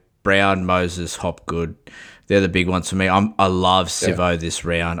 Gutho, Brown, Moses, Hopgood. They're the big ones for me. I love Sivo this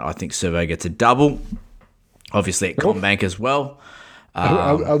round. I think Sivo gets a double. Obviously at Combank as well.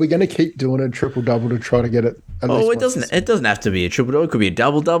 Are we going to keep doing a triple-double to try to get it? It doesn't have to be a triple-double. It could be a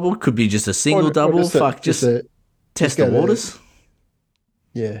double-double. It could be just a single-double. Just test the waters.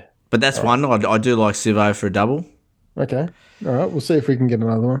 Yeah. But that's one. I do like Sivo for a double. Okay. All right. We'll see if we can get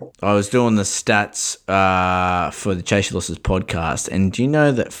another one. I was doing the stats for the Chase Your Losses podcast, and do you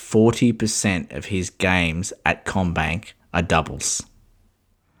know that 40% of his games at Combank are doubles?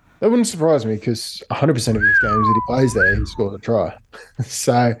 That wouldn't surprise me because 100% of his games that he plays there, he scores a try.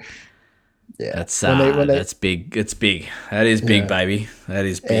 So, yeah. That's big. It's big. That is big, baby. That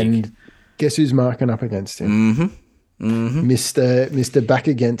is big. And guess who's marking up against him? Mr. Back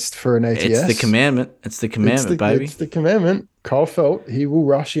against for an ATS. It's the commandment. Baby. It's the commandment. Kyle Felt, he will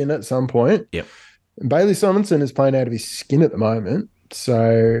rush in at some point. Yep. And Bailey Simonson is playing out of his skin at the moment.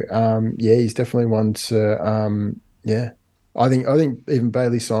 So, he's definitely one to, I think even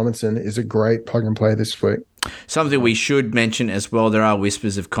Bailey Simonson is a great plug and play this week. Something we should mention as well, there are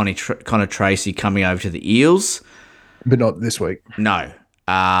whispers of Connor Tracy coming over to the Eels. But not this week. No.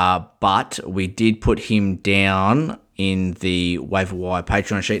 But we did put him down in the waiver wire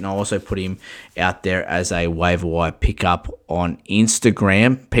Patreon sheet, and I also put him out there as a waiver wire pickup on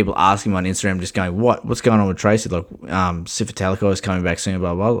Instagram. People asking me on Instagram, just going, what's going on with Tracy? Like, Statistical is coming back soon,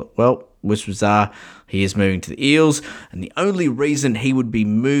 blah, blah, blah. Well, whispers are he is moving to the Eels, and the only reason he would be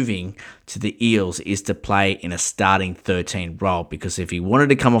moving to the Eels is to play in a starting 13 role, because if he wanted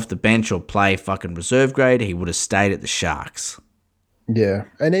to come off the bench or play fucking reserve grade, he would have stayed at the Sharks. Yeah,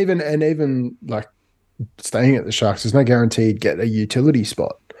 and even like staying at the Sharks, there's no guarantee he'd get a utility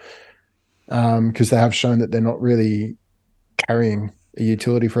spot, because they have shown that they're not really carrying a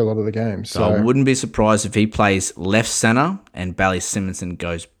utility for a lot of the games. So I wouldn't be surprised if he plays left centre and Bally Simonson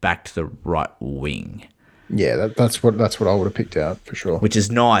goes back to the right wing. Yeah, that's what I would have picked out for sure. Which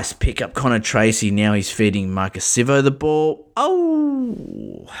is nice. Pick up Connor Tracy. Now he's feeding Marcus Sivo the ball.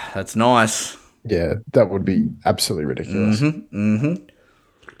 Oh, that's nice. Yeah, that would be absolutely ridiculous.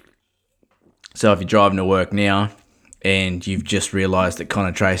 So if you're driving to work now and you've just realised that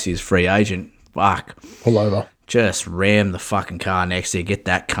Connor Tracy is free agent, fuck. Pull over. Just ram the fucking car next to you. Get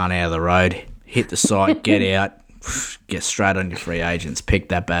that cunt out of the road. Hit the side. Get out. Get straight on your free agents. Pick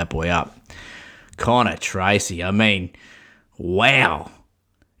that bad boy up. Connor Tracy. I mean, wow.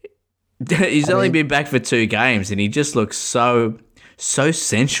 He's only been back for 2 games and he just looks so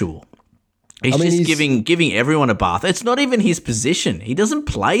sensual. He's giving everyone a bath. It's not even his position. He doesn't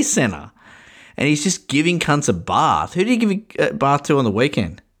play centre. And he's just giving cunts a bath. Who did he give a bath to on the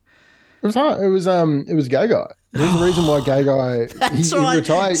weekend? It was Gay Guy. There's a reason why Gay Guy he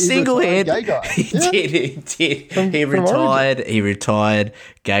retired. Single-handed. Gay Guy. He did. He retired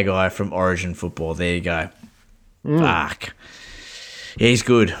Gay Guy from Origin football. There you go. Fuck. Yeah, he's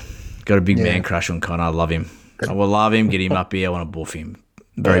good. Got a big man crush on Connor. I love him. I will love him. Get him up here. I want to buff him.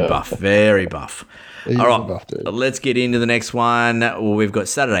 Very buff. Very buff. All right, let's get into the next one. Well, we've got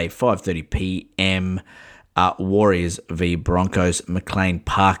Saturday, 5:30 p.m. Warriors v Broncos, McLean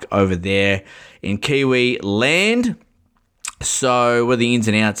Park over there in Kiwi land. So, what are the ins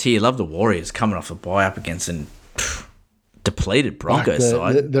and outs here? Love the Warriors coming off the bye up against an depleted Broncos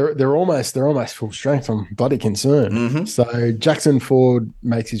side. They're almost full strength. I'm bloody concerned. So, Jackson Ford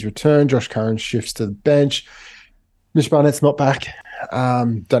makes his return. Josh Curran shifts to the bench. Mitch Barnett's not back.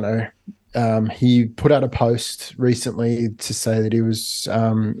 Don't know. He put out a post recently to say that he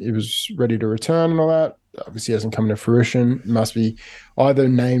was ready to return and all that. Obviously hasn't come to fruition. Must be either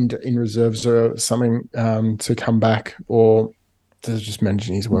named in reserves or something to come back, or to just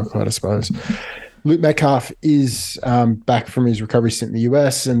managing his workload, I suppose. Luke Metcalf is back from his recovery stint in the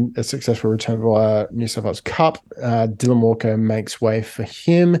US and a successful return via New South Wales Cup. Dylan Walker makes way for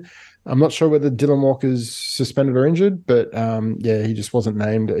him. I'm not sure whether Dylan Walker's suspended or injured, but he just wasn't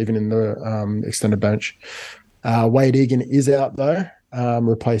named even in the extended bench. Wade Egan is out though,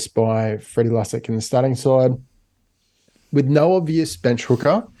 replaced by Freddie Lussick in the starting side. With no obvious bench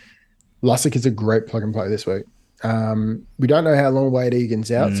hooker, Lussick is a great plug and play this week. We don't know how long Wade Egan's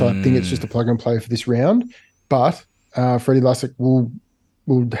out, so I think it's just a plug and play for this round. But Freddie Lussick will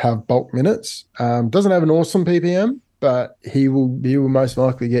have bulk minutes. Doesn't have an awesome PPM, but he will most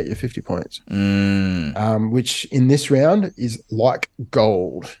likely get you 50 points, which in this round is like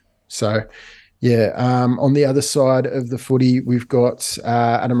gold. So, on the other side of the footy, we've got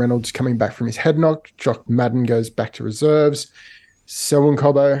Adam Reynolds coming back from his head knock. Jock Madden goes back to reserves. Selwyn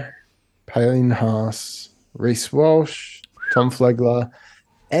Cobbo, Payne Haas, Reece Walsh, Tom Flegler,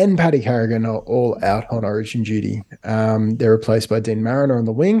 and Paddy Carrigan are all out on Origin duty. They're replaced by Dean Mariner on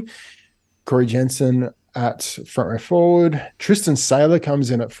the wing. Corey Jensen at front row forward. Tristan Saylor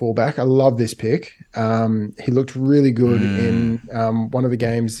comes in at fullback. I love this pick. He looked really good in one of the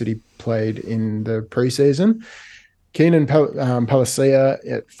games that he played in the preseason. Keenan Palacia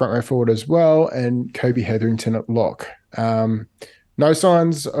at front row forward as well, and Kobe Hetherington at lock. No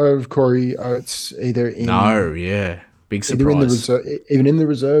signs of Corey Oates either in big surprise. Even in the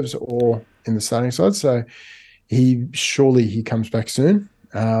reserves or in the starting side. So he comes back soon.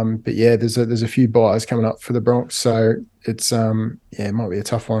 But there's a few buys coming up for the Bronx, so it's it might be a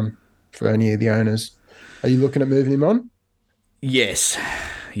tough one for any of the owners. Are you looking at moving him on? Yes.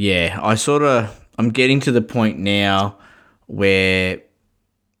 Yeah. I'm getting to the point now where,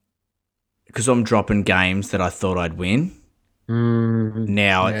 because I'm dropping games that I thought I'd win.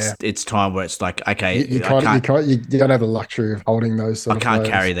 Now it's time where it's like, okay, you don't have the luxury of holding those. I can't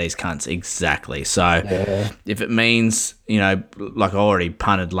carry these cunts exactly. So if it means, like I already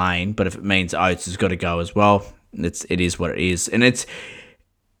punted Lane, but if it means Oates has got to go as well, it is what it is, and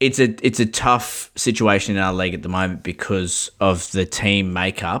it's a tough situation in our league at the moment because of the team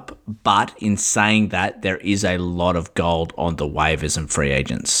makeup. But in saying that, there is a lot of gold on the waivers and free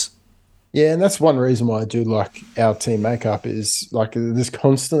agents. Yeah, and that's one reason why I do like our team makeup is like there's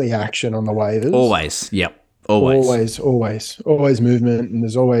constantly action on the waivers. Always, yep. Always movement, and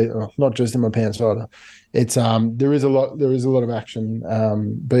there's always not just in my pants either. It's there is a lot of action,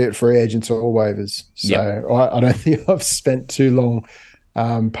 be it free agents or waivers. So Yep. I don't think I've spent too long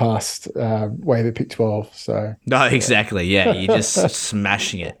past waiver pick 12. So no, exactly. Yeah, you're just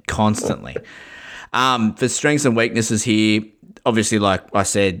smashing it constantly. For strengths and weaknesses here, obviously, like I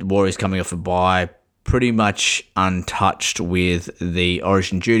said, Warriors coming off a bye, pretty much untouched with the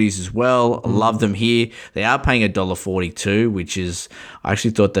Origin duties as well. Love them here. They are paying $1.42, which is, I actually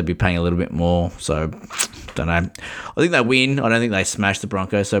thought they'd be paying a little bit more. So, don't know. I think they win. I don't think they smash the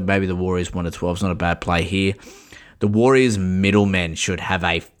Broncos. So maybe the Warriors 1-12 is not a bad play here. The Warriors middlemen should have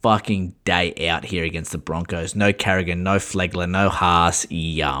a fucking day out here against the Broncos. No Carrigan, no Flegler, no Haas.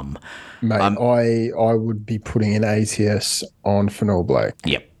 Yum. Mate, I would be putting an ATS on Fanal Blake.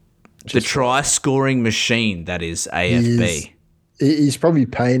 Yep. The try-scoring machine that is AFB. He's probably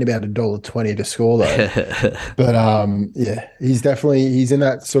paying about $1.20 to score though. But yeah, he's in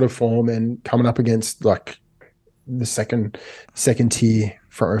that sort of form and coming up against like the second tier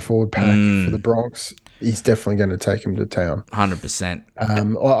front row forward pack for the Bronx. He's definitely going to take him to town. 100%.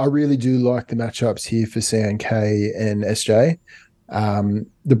 I really do like the matchups here for CNK and SJ.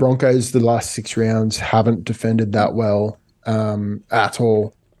 The Broncos, the last 6 rounds, haven't defended that well at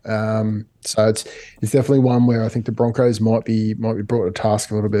all. So it's definitely one where I think the Broncos might be brought to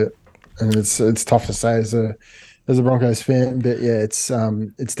task a little bit, and it's tough to say as a Broncos fan, but yeah, it's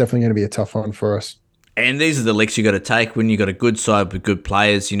definitely going to be a tough one for us. And these are the licks you got to take when you got a good side with good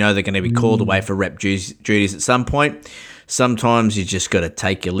players. You know they're going to be called away for rep duties at some point. Sometimes you just got to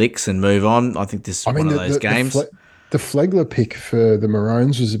take your licks and move on. I think this is one of those games. The Flegler pick for the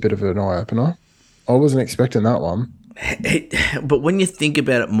Maroons was a bit of an eye opener. I wasn't expecting that one. But when you think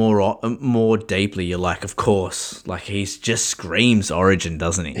about it more deeply, you're like, of course, like he just screams Origin,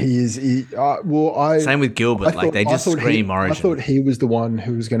 doesn't he? Same with Gilbert. They just scream Origin. I thought he was the one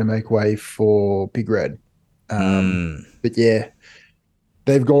who was going to make way for Big Red. But yeah,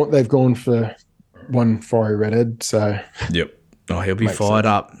 they've gone for one fiery redhead. So yep. Oh, he'll be fired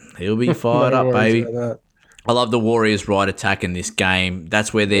up. He'll be fired up, baby. I love the Warriors' right attack in this game.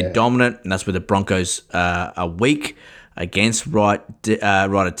 That's where they're dominant, and that's where the Broncos are weak against right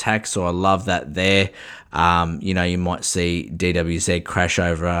attack. So I love that there. You might see DWZ crash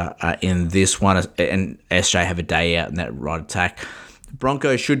over in this one, and SJ have a day out in that right attack. The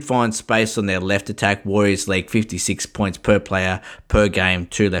Broncos should find space on their left attack. Warriors league 56 points per player per game,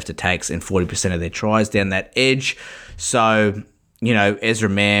 2 left attacks, and 40% of their tries down that edge. So, Ezra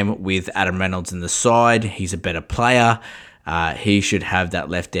Mam with Adam Reynolds in the side, he's a better player. He should have that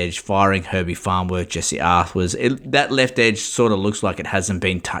left edge firing. Herbie Farnworth, Jesse Arthurs. That left edge sort of looks like it hasn't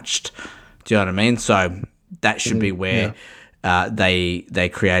been touched. Do you know what I mean? So that should be where they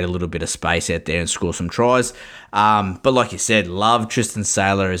create a little bit of space out there and score some tries. But like you said, love Tristan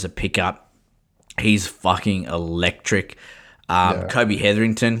Saylor as a pickup. He's fucking electric. Kobe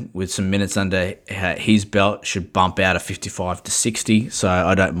Hetherington with some minutes under his belt should bump out of 55 to 60. So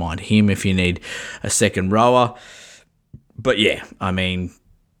I don't mind him if you need a second rower. But yeah, I mean,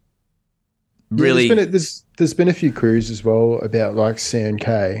 really, there's been a few queries as well about like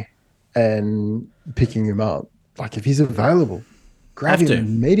CNK and picking him up. Like if he's available, grab him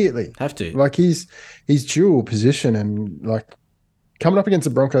immediately. Have to. Like he's dual position, and like coming up against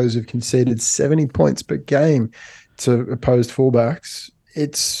the Broncos who've conceded 70 points per game to opposed fullbacks.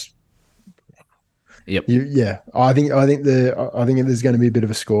 It's I think there's going to be a bit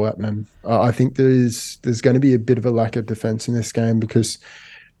of a score happening. I think there's going to be a bit of a lack of defense in this game because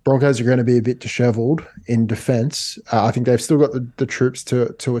Broncos are going to be a bit disheveled in defense. I think they've still got the troops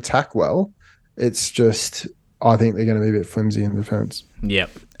to attack well. It's just I think they're going to be a bit flimsy in defense.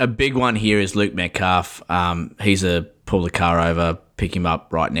 Yep. A big one here is Luke Metcalf. He's a pull the car over, pick him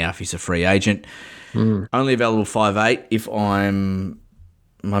up right now if he's a free agent. Only available 5'8", if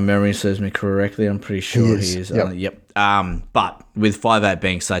my memory serves me correctly. I'm pretty sure he is. Yep. But with 5'8"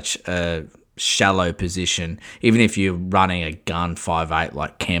 being such a shallow position, even if you're running a gun 5'8"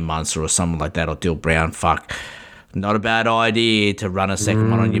 like Cam Munster or someone like that, or Dill Brown, not a bad idea to run a second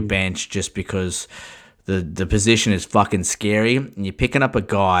one on your bench just because the position is fucking scary, and you're picking up a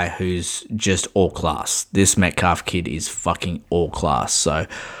guy who's just all class. This Metcalf kid is fucking all class, so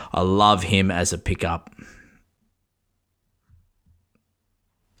I love him as a pickup.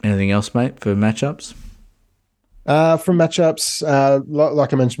 Anything else, mate, for matchups? From matchups,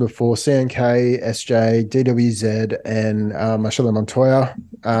 like I mentioned before, CNK, SJ, DWZ, and Marcelo Montoya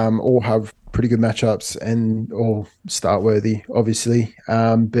all have pretty good matchups and all start worthy, obviously.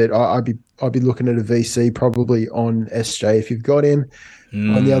 But I'd be looking at a VC probably on SJ if you've got him.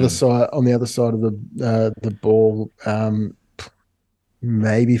 On the other side of the ball,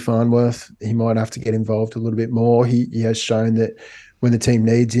 maybe Farnworth. He might have to get involved a little bit more. He has shown that when the team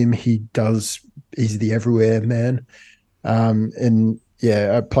needs him, he's the everywhere man.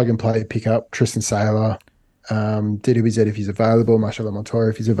 A plug and play pick up Tristan Saylor, DWZ if he's available, Marcelo Montoya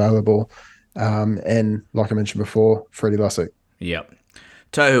if he's available, and like I mentioned before, Freddie Lussick. Yep.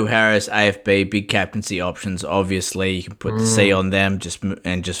 Tohu Harris, AFB, big captaincy options. Obviously, you can put the C on them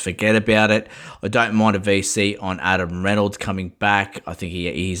and just forget about it. I don't mind a VC on Adam Reynolds coming back. I think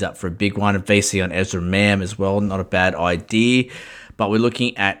he's up for a big one. A VC on Ezra Mam as well, not a bad idea. But we're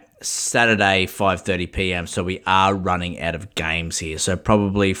looking at Saturday, 5:30 p.m, so we are running out of games here. So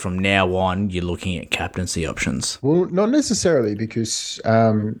probably from now on, you're looking at captaincy options. Well, not necessarily because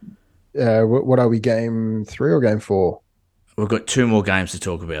what are we, game 3 or game 4? We've got 2 more games to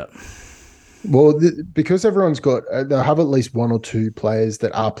talk about. Well, because everyone's got, they'll have at least 1 or 2 players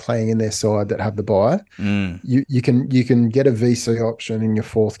that are playing in their side that have the bye. You can get a VC option in your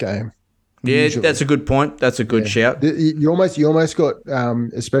 4th game. Yeah, usually. That's a good point. That's a good shout. You almost got,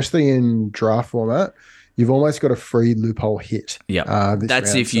 especially in draft format, you've almost got a free loophole hit. Yeah,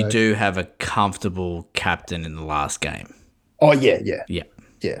 that's if you do have a comfortable captain in the last game. Oh yeah.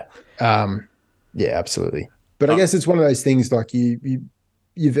 Absolutely. But I guess it's one of those things like you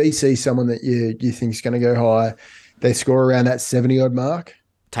VC someone that you think is going to go high, they score around that 70-odd mark.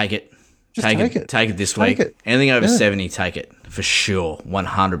 Take it. Just take it. Take it this week. Anything over 70, take it for sure,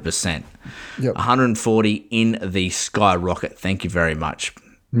 100%. Yep. 140 in the skyrocket. Thank you very much.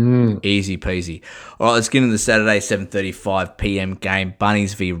 Easy peasy. All right, let's get into the Saturday 7:35 p.m. game.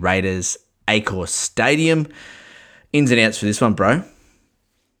 Bunnies v Raiders, Accor Stadium. Ins and outs for this one, bro.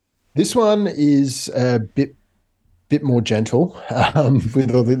 This one is a bit more gentle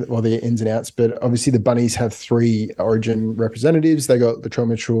with all the ins and outs, but obviously the Bunnies have 3 Origin representatives. They got Latrell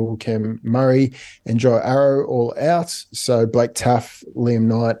Mitchell, Cam Murray, and Joe Arrow all out. So Blake Taff, Liam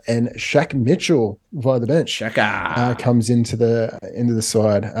Knight, and Shaq Mitchell via the bench comes into the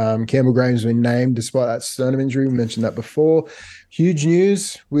side. Campbell Graham's been named despite that sternum injury. We mentioned that before. Huge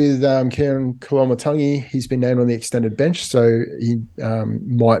news with Kieran Kolomatangi. He's been named on the extended bench, so he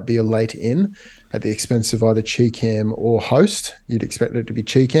might be a late in at the expense of either Cheekam or Host. You'd expect it to be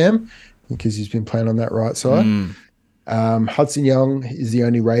Cheekam because he's been playing on that right side. Hudson Young is the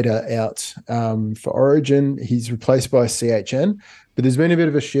only Raider out for Origin. He's replaced by CHN, but there's been a bit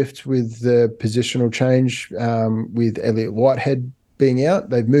of a shift with the positional change with Elliot Whitehead being out.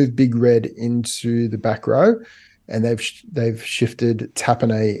 They've moved Big Red into the back row, and they've shifted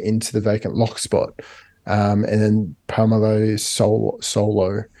Tapane into the vacant lock spot, and then Pamelo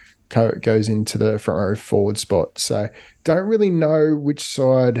Solo goes into the front row forward spot. So don't really know which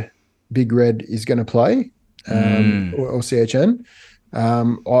side Big Red is going to play or CHN.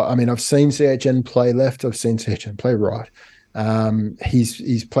 I mean, I've seen CHN play left. I've seen CHN play right.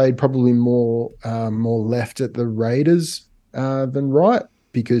 He's played probably more left at the Raiders than right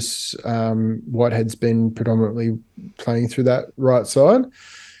because Whitehead's been predominantly playing through that right side.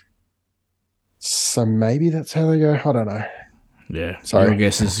 So maybe that's how they go. I don't know. Yeah, sorry. Your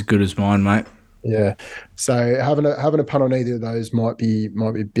guess is as good as mine, mate. Yeah, so having a punt on either of those might be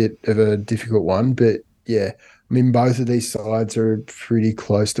a bit of a difficult one, but yeah, I mean both of these sides are pretty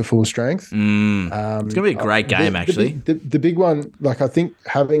close to full strength. It's gonna be a great game, actually. The big one, like I think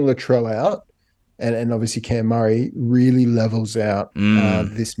having Latrell out and obviously Cam Murray really levels out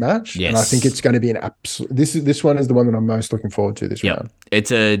this match. Yes. And I think it's going to be an absolute. This one is the one that I'm most looking forward to this round.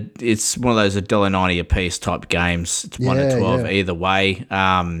 It's one of those $1.90 a piece type games. It's 1 to 12 either way.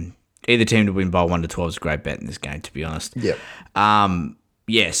 Either team to win by 1 to 12 is a great bet in this game, to be honest. Yep.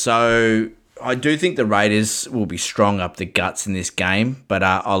 So I do think the Raiders will be strong up the guts in this game, but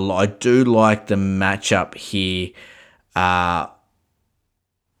I do like the matchup here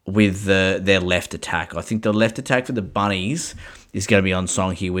with their left attack. I think the left attack for the Bunnies is going to be on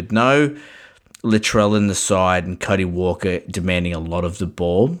song here with no Latrell in the side and Cody Walker demanding a lot of the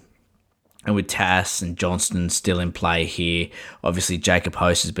ball. And with Tass and Johnston still in play here, obviously Jacob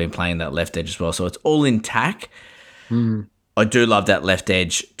Host has been playing that left edge as well, so it's all intact. I do love that left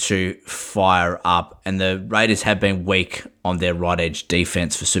edge to fire up, and the Raiders have been weak on their right edge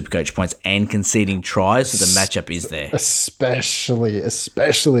defense for Supercoach points and conceding tries, so the matchup is there. Especially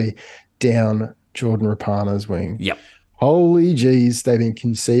down Jordan Rapana's wing. Yep. Holy jeez, they've been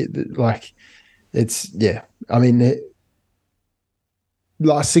conceded. Like, it's, I mean,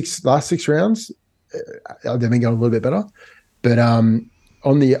 last six rounds, they've been going a little bit better. But on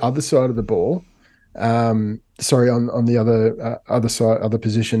the other side of the ball, on the other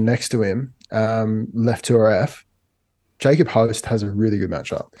position next to him, left to RF, Jacob Host has a really good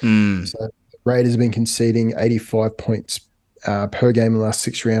matchup. So the Raiders have been conceding 85 points per game in the last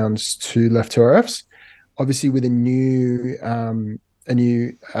 6 rounds to left to RFs. Obviously, with a new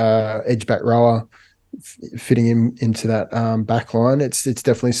edge back rower fitting into that back line, it's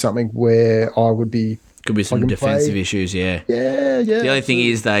definitely something where I would be. Could be some defensive issues, yeah. Yeah. The only thing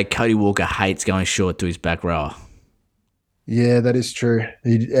is, though, Cody Walker hates going short to his back rower. Yeah, that is true.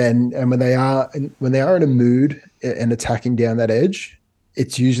 And when they are in a mood and attacking down that edge,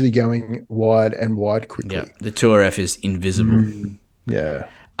 it's usually going wide and wide quickly. Yeah, the 2RF is invisible. Yeah.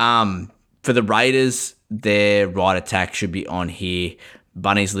 For the Raiders, their right attack should be on here.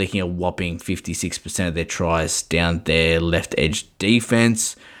 Bunny's licking a whopping 56% of their tries down their left edge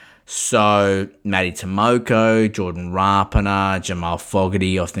defense. So Matty Tomoko, Jordan Rapana, Jamal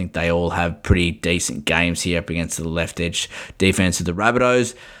Fogarty, I think they all have pretty decent games here up against the left edge defense of the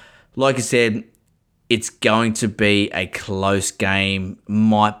Rabbitohs. Like I said, it's going to be a close game.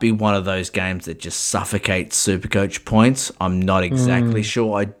 Might be one of those games that just suffocates Supercoach points. I'm not exactly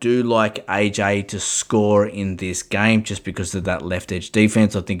sure. I do like AJ to score in this game just because of that left edge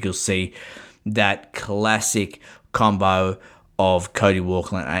defense. I think you'll see that classic combo of Cody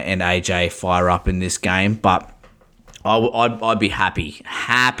Walker and AJ fire up in this game, but I'd be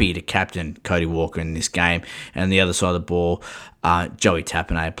happy to captain Cody Walker in this game. And the other side of the ball, Joey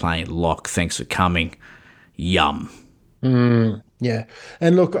Tapine playing lock. Thanks for coming. Yum. Yeah,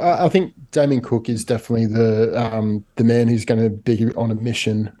 and look, I think Damien Cook is definitely the man who's going to be on a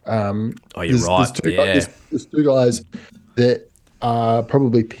mission. You're right. There's 2 guys that are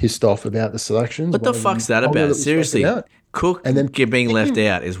probably pissed off about the selections. What the fuck's that about? Seriously. Cook and then being left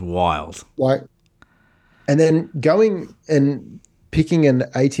out is wild. And then going and picking an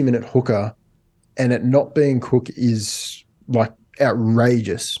 80-minute hooker and it not being Cook is like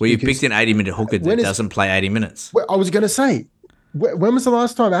outrageous. Well, you picked an 80-minute hooker that doesn't play 80 minutes. I was going to say, when was the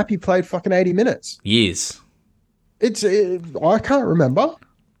last time Appy played fucking 80 minutes? Years. I can't remember.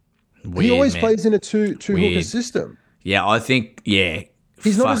 Weird, he always man. plays in a two hooker system. Yeah, I think,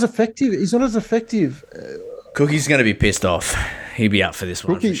 He's not as effective. Cookie's going to be pissed off. He'll be up for this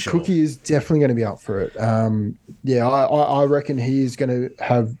one for sure. Cookie is definitely going to be up for it. I reckon he is going to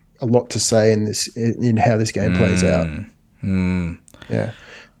have a lot to say in how this game plays out. Yeah.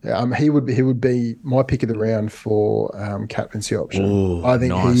 He would be my pick of the round for captaincy option. Ooh, I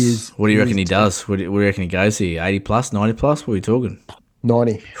think nice. he is. What do you reckon he does? What do you reckon he goes here? 80 plus, 90 plus? What are we talking?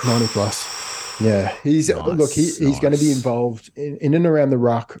 90 plus. Yeah, he's going to be involved in and around the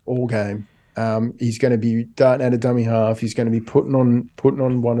ruck all game. He's going to be darting at a dummy half. He's going to be putting on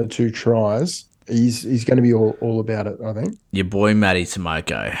 1 or 2 tries. He's going to be all about it, I think. Your boy Matty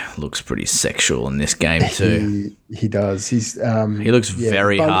Tomoko looks pretty sexual in this game too. He does. He looks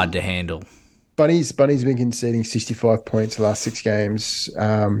very hard to handle. Bunny's been conceding 65 points the last 6 games.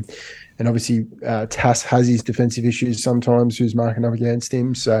 And obviously Tass has his defensive issues sometimes, who's marking up against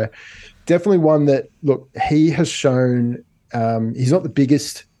him. So definitely one that, look, he has shown he's not the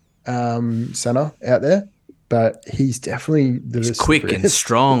biggest center out there, but he's definitely he's quick and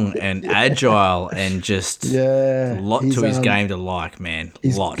strong and agile and just a lot to his game to like, man.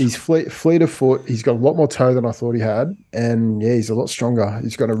 He's fleet of foot. He's got a lot more toe than I thought he had, and he's a lot stronger.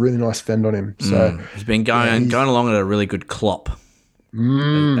 He's got a really nice fend on him. So he's been going along at a really good clop,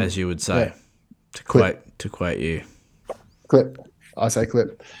 as you would say, to quote you. Clip. I say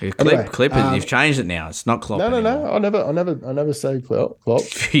clip. Clip. You've changed it now. It's not clop. No. I never say clop.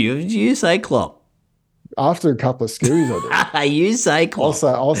 you say clop. After a couple of skewies, I do. You say clop.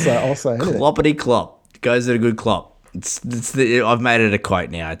 I'll say anything. Cloppity clop. Goes at a good clop. I've made it a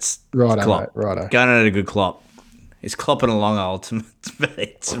quote now. It's righto, clop. Mate, righto. Going at a good clop. It's clopping along ultimate.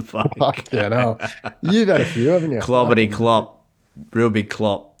 It's fuck yeah, no. You've had a few, haven't you? Cloppity clop. Real big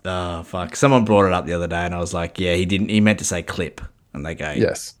clop. Oh fuck. Someone brought it up the other day and I was like, yeah, he meant to say clip. And they go,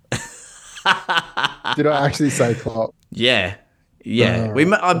 yes. Did I actually say clop? Yeah. There you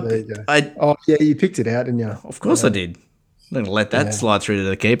go. You picked it out, didn't you? Of course I did. I'm not going to let that slide through to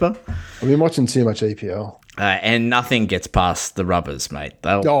the keeper. I've been watching too much EPL. And nothing gets past the rubbers, mate.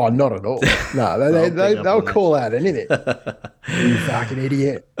 Not at all. No, they'll call out anything. You fucking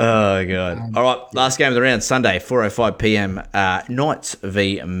idiot. Oh, God. All right, last game of the round, Sunday, 4:05 p.m. Knights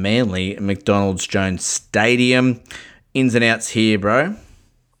v Manly, McDonald's Jones Stadium. Ins and outs here, bro.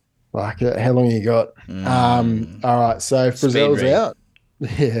 Fuck it. How long you got? All right, so Frizzell's out.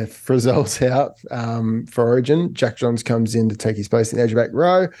 Yeah, Frizzell's out for Origin. Jack Johns comes in to take his place in the edge back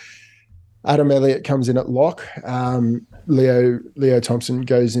row. Adam Elliott comes in at lock. Leo Thompson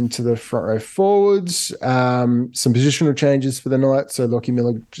goes into the front row forwards. Some positional changes for the night. So Lockie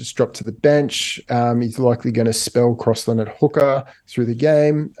Miller just dropped to the bench. He's likely going to spell Crossland at hooker through the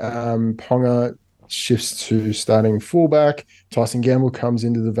game. Ponga shifts to starting fullback. Tyson Gamble comes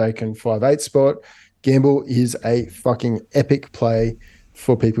into the vacant 5'8" spot. Gamble is a fucking epic play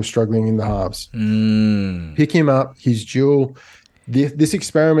for people struggling in the halves. Pick him up. He's dual. This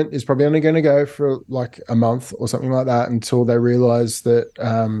experiment is probably only going to go for like a month or something like that until they realize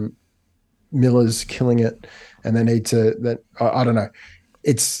that Miller's killing it, and they need to. That I don't know.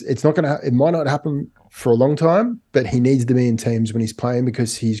 It's not going to. It might not happen for a long time, but he needs to be in teams when he's playing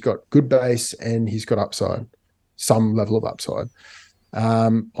because he's got good base and he's got upside, some level of upside.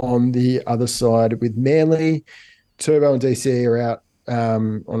 On the other side with Manly, Turbo and DC are out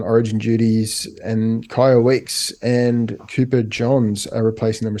on Origin duties, and Kyle Weeks and Cooper Johns are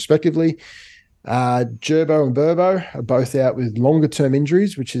replacing them respectively. Gerbo and Burbo are both out with longer term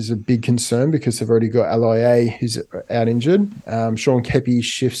injuries, which is a big concern because they've already got LIA who's out injured. Sean Kepi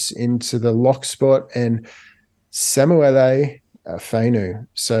shifts into the lock spot, and Samuele Fainu,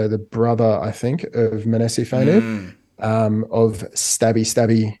 so the brother, I think, of Manase Fainu, of Stabby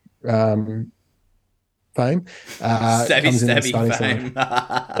fame. Stabby fame.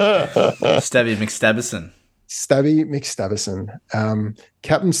 Stabby McStabberson. Stabby McStabberson.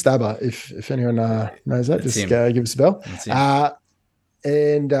 Captain Stabber, if anyone knows that, That's just him. give us a bell.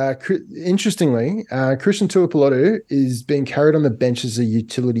 Interestingly, Christian Tuipulotu is being carried on the bench as a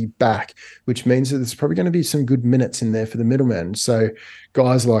utility back, which means that there's probably going to be some good minutes in there for the middlemen. So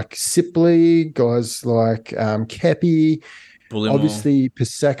guys like Sipley, guys like Kepi, Bullimore. Obviously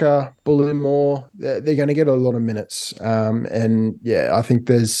Paseka, Bullimore, they're going to get a lot of minutes. And yeah, I think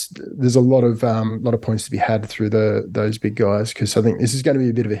there's a lot of points to be had through those big guys, because I think this is going to be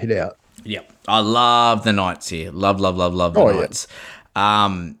a bit of a hit out. Yep. I love the Knights here. Love the Knights.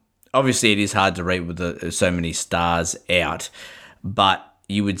 Yeah. Obviously, it is hard to read with so many stars out, but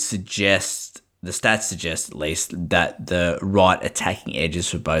you would suggest, the stats suggest at least, that the right attacking edges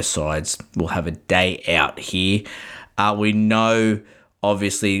for both sides will have a day out here. We know,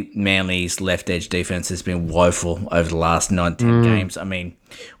 obviously, Manly's left edge defense has been woeful over the last 19 games. I mean,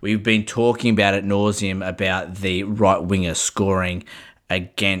 we've been talking about it nauseum about the right winger scoring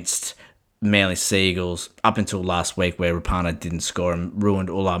against Manly Seagulls up until last week, where Rapana didn't score and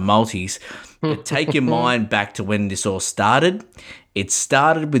ruined all our multis. But take your mind back to when this all started. It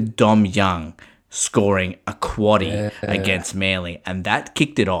started with Dom Young scoring a quaddie against Manly, and that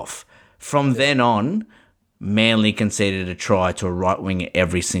kicked it off. From then on, Manly conceded a try to a right winger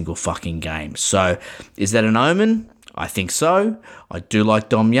every single fucking game. So, is that an omen? I think so. I do like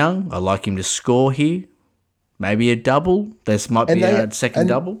Dom Young. I like him to score here. Maybe a double. This might be a second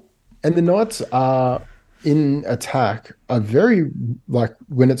double. And the Knights are in attack are very, like,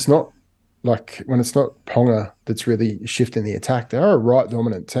 when it's not Ponga that's really shifting the attack, they are a right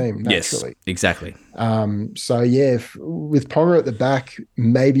dominant team naturally. Yes, exactly. So yeah, with Ponga at the back,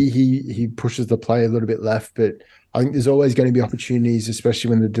 maybe he pushes the play a little bit left, but I think there's always going to be opportunities, especially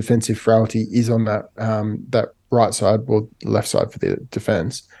when the defensive frailty is on that right side or left side for the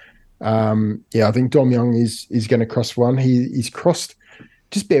defense. I think Dom Young is going to cross one. He's crossed.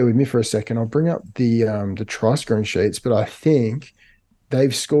 Just bear with me for a second. I'll bring up the try scoring sheets, but I think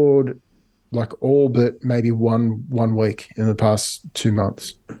they've scored like all but maybe one week in the past 2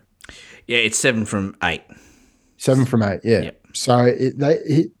 months. Yeah, it's 7 from 8. 7 from 8, yeah. Yep. So it's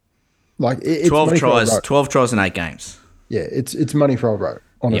 12 tries in 8 games. Yeah, it's money for old road,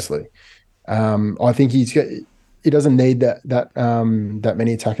 honestly. Yep. I think he doesn't need that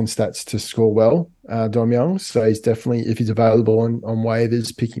many attacking stats to score well, Dom Young. So he's definitely, if he's available on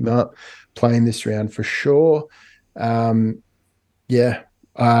waivers, pick him up, playing this round for sure. I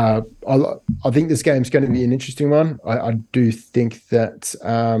think this game's going to be an interesting one. I do think that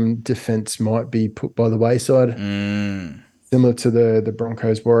defense might be put by the wayside, similar to the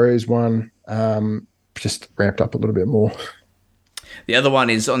Broncos Warriors one, just ramped up a little bit more. The other one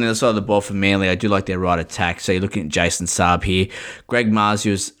is on the other side of the ball for Manly. I do like their right attack. So you're looking at Jason Saab here. Greg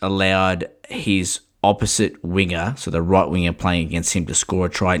Marzius allowed his opposite winger, so the right winger playing against him, to score a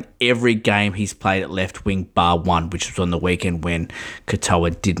try in every game he's played at left wing bar one, which was on the weekend when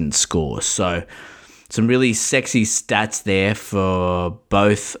Katoa didn't score. So some really sexy stats there for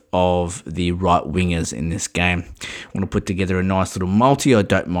both of the right wingers in this game. I want to put together a nice little multi. I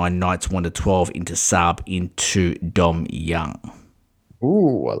don't mind Knights 1 to 12 into Saab into Dom Young.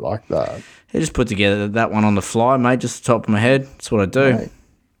 Ooh, I like that. I just put together that one on the fly, mate, just the top of my head. That's what I do. Mate,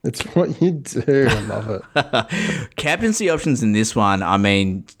 it's what you do. I love it. Captaincy options in this one, I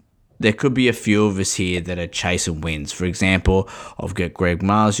mean, there could be a few of us here that are chasing wins. For example, I've got Greg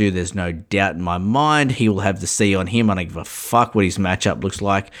Marzu. There's no doubt in my mind he will have the C on him. I don't give a fuck what his matchup looks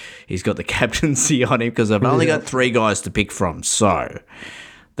like. He's got the captaincy on him because I've only got 3 guys to pick from. So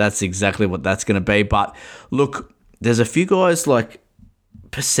that's exactly what that's going to be. But look, there's a few guys like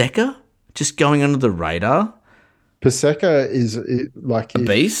Paseka just going under the radar. Paseka is like a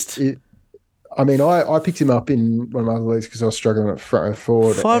beast. I picked him up in one of my other leagues because I was struggling at front and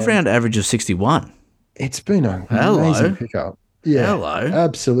forward. 5-round average of 61. It's been an amazing pickup. Yeah, hello,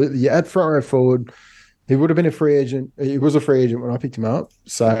 absolutely. Yeah, at front row forward, he would have been a free agent. He was a free agent when I picked him up.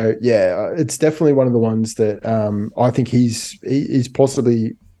 So yeah, it's definitely one of the ones that I think he's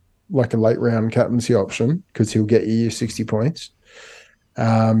possibly like a late round captaincy option because he'll get you 60 points.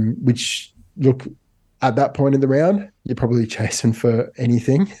 Which look, at that point in the round, you're probably chasing for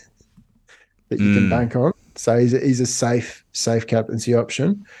anything that you can bank on. So he's a safe captaincy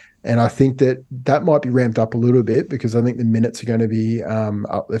option. And I think that might be ramped up a little bit because I think the minutes are going to be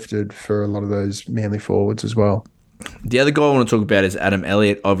uplifted for a lot of those Manly forwards as well. The other guy I want to talk about is Adam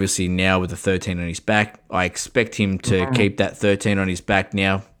Elliott, obviously now with the 13 on his back. I expect him to keep that 13 on his back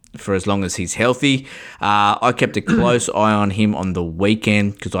now for as long as he's healthy. I kept a close eye on him on the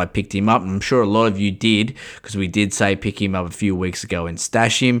weekend because I picked him up. I'm sure a lot of you did because we did say pick him up a few weeks ago and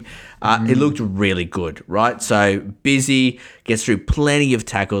stash him. He looked really good, right? So busy, gets through plenty of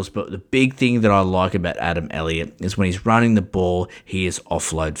tackles, but the big thing that I like about Adam Elliott is when he's running the ball, he is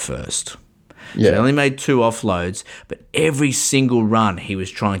offload first. Yeah. So he only made 2 offloads, but every single run he was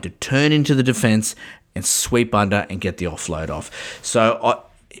trying to turn into the defense and sweep under and get the offload off. So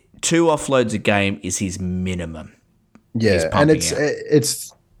 2 offloads a game is his minimum. Yeah, and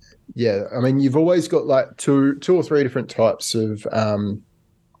it's yeah. I mean, you've always got like two or three different types of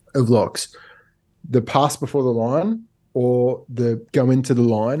locks: the pass before the line or the go into the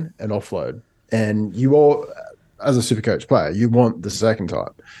line and offload. And you all, as a SuperCoach player, you want the second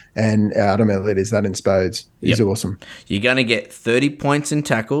type. And Adam Elliott is that in spades. He's awesome. You're going to get 30 points in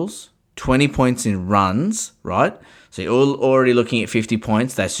tackles, 20 points in runs, right? So you're already looking at 50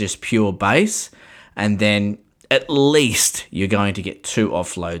 points. That's just pure base. And then at least you're going to get 2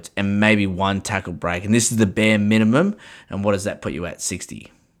 offloads and maybe 1 tackle break. And this is the bare minimum. And what does that put you at?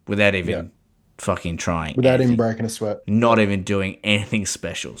 60 without even fucking trying. Without even breaking a sweat. Not even doing anything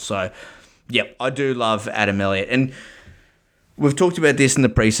special. So, yep, I do love Adam Elliott. And we've talked about this in the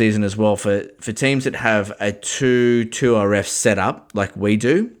preseason as well. For teams that have a 2-2RF setup like we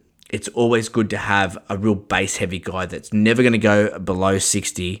do, it's always good to have a real base-heavy guy that's never going to go below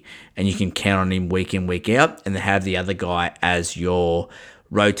 60 and you can count on him week in, week out, and then have the other guy as your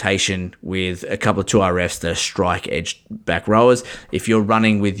rotation with a couple of 2RFs that are strike edge back rowers. If you're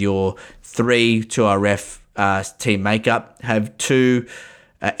running with your 3 2RF team makeup, have 2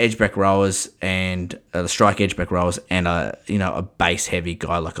 edge back rowers and the strike edge back rowers and a base-heavy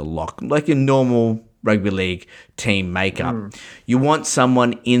guy like a lock, like a normal rugby league team makeup. You want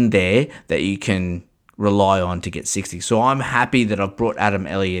someone in there that you can rely on to get 60. So I'm happy that I've brought Adam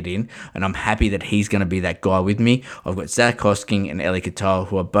Elliott in, and I'm happy that he's going to be that guy with me. I've got Zach Hosking and Eli Katoa,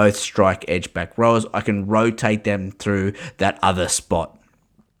 who are both strike edge back rowers. I can rotate them through that other spot.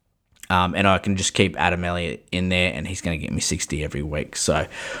 And I can just keep Adam Elliott in there, and he's going to get me 60 every week. So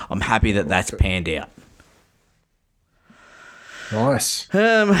I'm happy that that's panned out. Nice.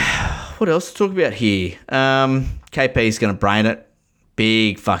 What else to talk about here? KP's going to brain it.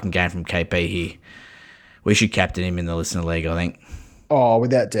 Big fucking game from KP here. We should captain him in the listener league, I think. Oh,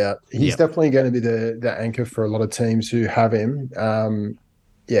 without doubt. He's definitely going to be the anchor for a lot of teams who have him. I'm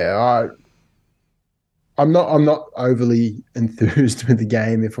not overly enthused with the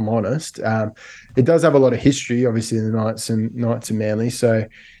game, if I'm honest. It does have a lot of history, obviously, in the Knights and Manly. So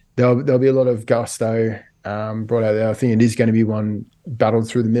there'll be a lot of gusto brought out there. I think it is going to be one battled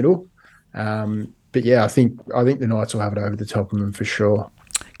through the middle. But yeah, I think the Knights will have it over the top of them for sure.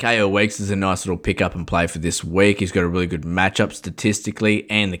 KO Weeks is a nice little pick up and play for this week. He's got a really good matchup statistically,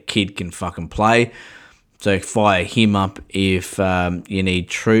 and the kid can fucking play. So fire him up if you need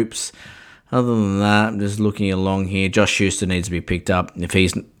troops. Other than that, I'm just looking along here. Josh Houston needs to be picked up. If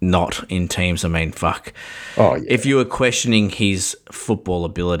he's not in teams, I mean, fuck. Oh, yeah. If you were questioning his football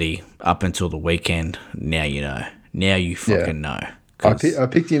ability up until the weekend, now you know. Now you fucking know. I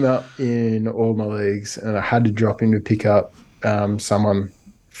picked him up in all my leagues, and I had to drop him to pick up someone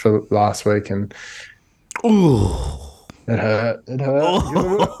for last week, and it hurt. You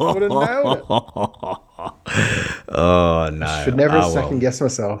would have nailed it. Oh, no. Should never second guess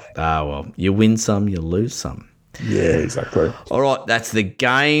myself. Well. You win some, you lose some. Yeah, exactly. All right, that's the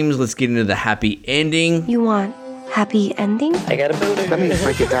games. Let's get into the happy ending. You want happy ending? I got a building. Let me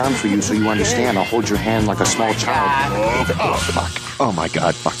break it down for you so you understand. I'll hold your hand like a small child. Oh, fuck. Oh, my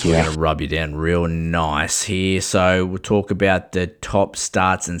God. Fuck We're yeah. going to rub you down real nice here. So we'll talk about the top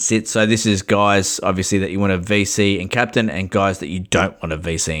starts and sits. So this is guys, obviously, that you want to VC and captain, and guys that you don't want to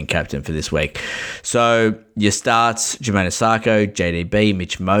VC and captain for this week. So your starts, Jermaine Asako, JDB,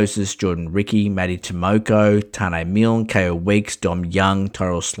 Mitch Moses, Jordan Ricky, Matty Tomoko, Tane Milne, KO Weeks, Dom Young,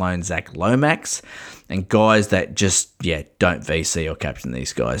 Tyrell Sloan, Zach Lomax. And guys that just, don't VC or captain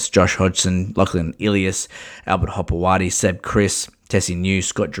these guys. Josh Hodgson, Lachlan Ilias, Albert Hopewadi, Seb Chris, Tessie New,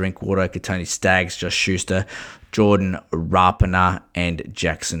 Scott Drinkwater, Katoni Staggs, Josh Schuster, Jordan Rapana, and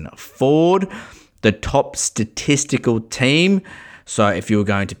Jackson Ford. The top statistical team. So if you were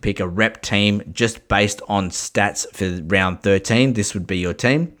going to pick a rep team just based on stats for round 13, this would be your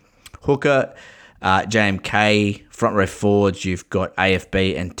team. Hooker, JMK, front row forwards, you've got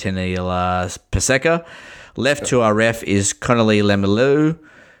AFB and Tenila Paseka. Left to RF is Connolly Lemilu.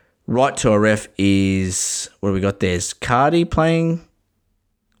 Right to RF is, what do we got? There's Cardi playing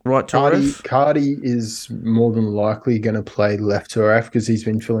right to RF. Cardi is more than likely going to play left to RF because he's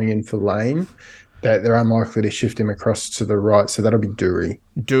been filling in for Lane. They're unlikely to shift him across to the right, so that'll be Dury.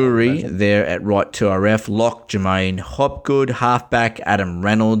 Dury there at right to RF. Lock, Jermaine Hopgood. Halfback, Adam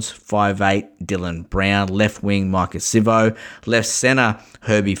Reynolds. 5'8", Dylan Brown. Left wing, Micah Sivo. Left centre,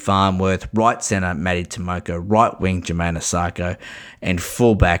 Herbie Farnworth. Right centre, Matty Tomoko. Right wing, Jermaine Asako. And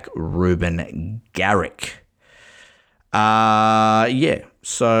fullback, Ruben Garrick. So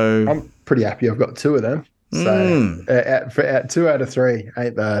I'm pretty happy I've got two of them. So at 2 out of 3,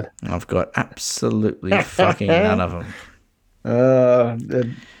 ain't bad. I've got absolutely fucking none of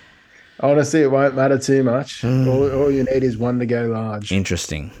them. Honestly, it won't matter too much. All you need is one to go large.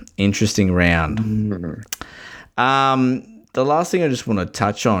 Interesting round. The last thing I just want to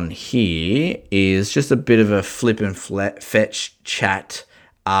touch on here is just a bit of a flip and fetch chat.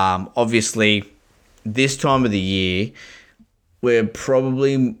 Obviously, this time of the year, we're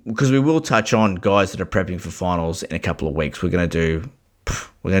probably, because we will touch on guys that are prepping for finals in a couple of weeks. We're going to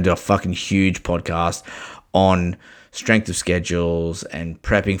do a fucking huge podcast on strength of schedules and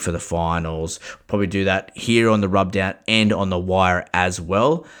prepping for the finals. Probably do that here on the Rubdown and on the Wire as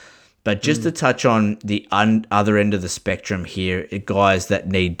well. But just to touch on the other end of the spectrum here, guys that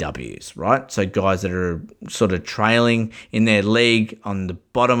need W's, right? So guys that are sort of trailing in their league on the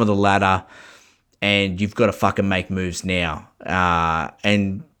bottom of the ladder, and you've got to fucking make moves now.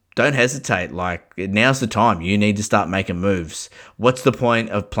 And don't hesitate. Like, now's the time. You need to start making moves. What's the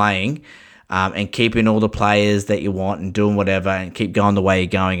point of playing and keeping all the players that you want and doing whatever and keep going the way you're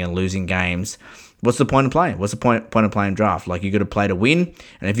going and losing games? What's the point of playing? What's the point of playing draft? Like, you got to play to win.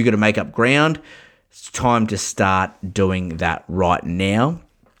 And if you got to make up ground, it's time to start doing that right now.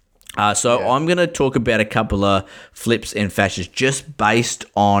 I'm going to talk about a couple of flips and fashes just based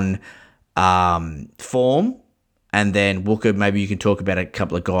on form, and then Wooker, maybe you can talk about a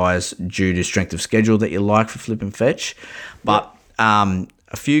couple of guys due to strength of schedule that you like for flip and fetch. But a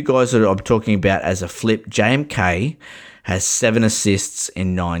few guys that I'm talking about as a flip, JMK has 7 assists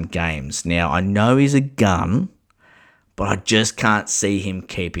in 9 games. Now, I know he's a gun, but I just can't see him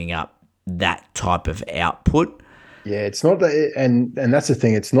keeping up that type of output. Yeah, it's not that, and that's the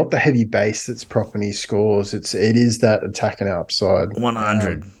thing. It's not the heavy base that's propping his scores. It is that attacking upside.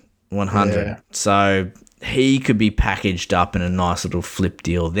 100. Yeah. So he could be packaged up in a nice little flip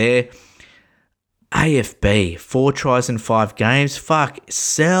deal there. AFB, 4 tries in 5 games. Fuck,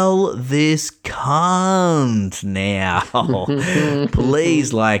 sell this cunt now.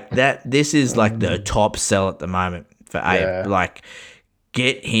 Please, like that. This is like the top sell at the moment for AFB. Like,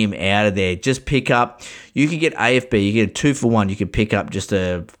 get him out of there. Just pick up. You could get AFB. You get a 2-for-1. You could pick up just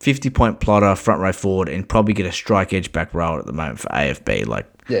a 50-point plotter, front row forward, and probably get a strike edge back row at the moment for AFB. Like,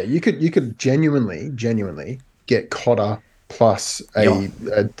 yeah, you could genuinely get Cotter plus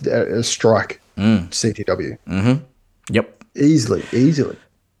a strike CTW. Mm-hmm. Yep. Easily.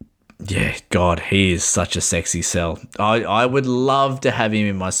 Yeah, God, he is such a sexy sell. I would love to have him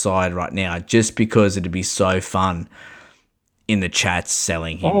in my side right now just because it'd be so fun in the chats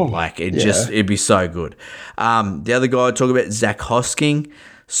selling him. It'd be so good. The other guy I talk about, Zach Hosking.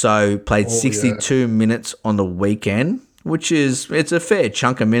 So played 62 minutes on the weekend. it's a fair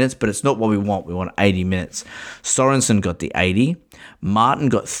chunk of minutes, but it's not what we want. We want 80 minutes. Sorensen got the 80. Martin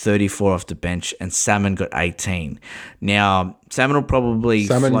got 34 off the bench, and Salmon got 18. Now, Salmon will probably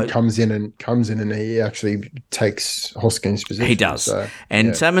comes in and he actually takes Hoskins' position. He does.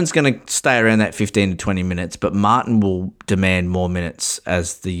 Salmon's going to stay around that 15 to 20 minutes, but Martin will demand more minutes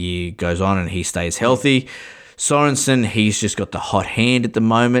as the year goes on and he stays healthy. Sorensen, he's just got the hot hand at the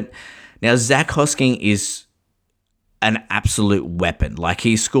moment. Now, Zach Hosking is an absolute weapon. Like,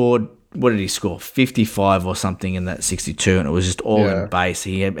 he scored, what did he score? 55 or something in that 62, and it was just all in base.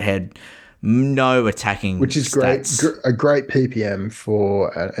 He had no attacking, which is stats. great. A great PPM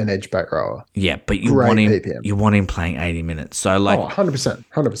for an edge back rower. Yeah, but you want him playing 80 minutes. So, like,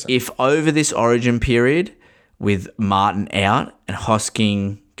 100%. If over this Origin period with Martin out and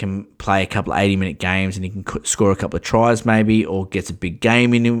Hosking can play a couple of 80-minute games and he can score a couple of tries maybe, or gets a big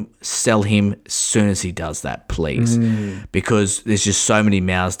game in him, sell him as soon as he does that, please. Because there's just so many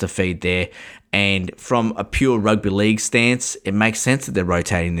mouths to feed there. And from a pure rugby league stance, it makes sense that they're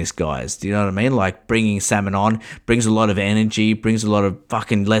rotating these guys. Do you know what I mean? Like, bringing Salmon on brings a lot of energy, brings a lot of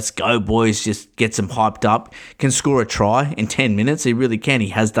fucking let's go, boys, just gets them hyped up. Can score a try in 10 minutes. He really can. He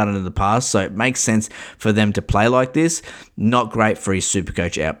has done it in the past. So it makes sense for them to play like this. Not great for his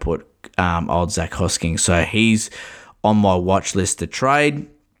Supercoach output, old Zach Hosking. So he's on my watch list to trade.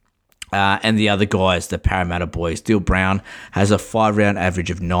 And the other guys, the Parramatta boys, Dill Brown has a 5-round average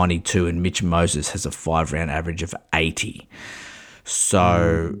of 92 and Mitch Moses has a 5-round average of 80.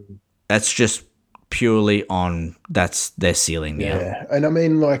 So that's just purely on that's their ceiling now. Yeah, and I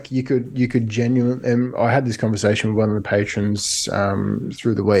mean, like, you could genuinely, and I had this conversation with one of the patrons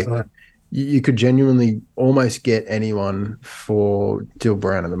through the week. You could genuinely almost get anyone for Dill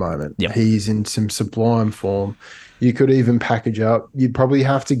Brown at the moment. Yep. He's in some sublime form. You could even package up. You'd probably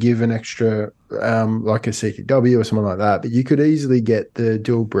have to give an extra, like a CKW or something like that. But you could easily get the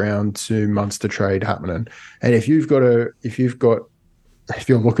Dill Brown to Munster trade happening. And if you're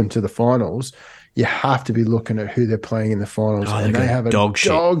looking to the finals, you have to be looking at who they're playing in the finals. And they have a dog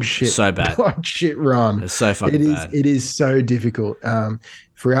shit, so bad, dog shit run. It's so fucking bad. It is so difficult.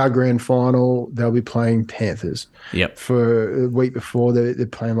 For our grand final, they'll be playing Panthers. Yep. For a week before, they're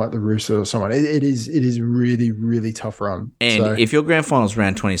playing like the Roosters or someone. It is really, really tough run. And if your grand final's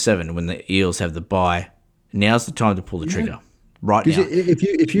round 27, when the Eels have the bye, now's the time to pull the trigger. Right now.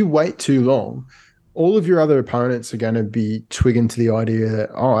 If you wait too long, all of your other opponents are going to be twigging to the idea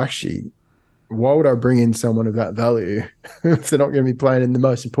that, actually, why would I bring in someone of that value if they're not going to be playing in the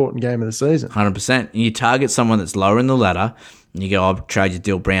most important game of the season? 100%. You target someone that's lower in the ladder, and you go, I'll trade you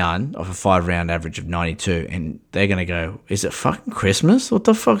Dill Brown off a 5-round average of 92, and they're going to go, is it fucking Christmas? What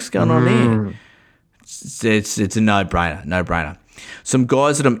the fuck's going on here? It's a no-brainer. Some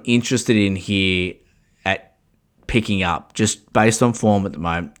guys that I'm interested in here at picking up, just based on form at the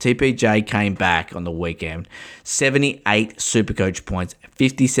moment. TPJ came back on the weekend, 78 Supercoach points,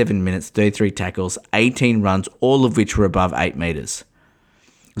 57 minutes, 33 tackles, 18 runs, all of which were above 8 metres.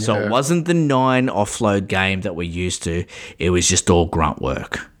 So it wasn't the 9 offload game that we're used to. It was just all grunt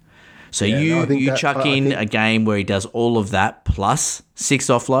work. So you chuck in a game where he does all of that plus 6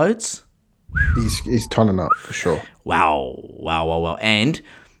 offloads. He's tonning up for sure. Wow. And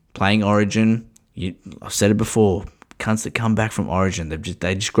playing Origin, I've said it before, cunts that come back from Origin,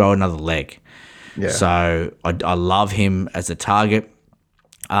 they just grow another leg. Yeah. So I love him as a target.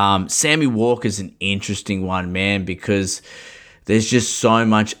 Sammy Walker's an interesting one, man, because there's just so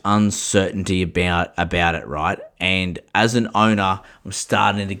much uncertainty about it, right? And as an owner, I'm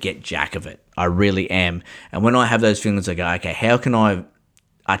starting to get jack of it. I really am. And when I have those feelings, I go, okay, how can I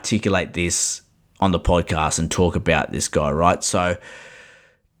articulate this on the podcast and talk about this guy, right? So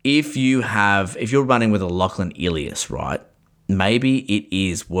if you're running with a Lachlan Ilias, right, maybe it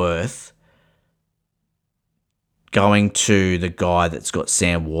is worth going to the guy that's got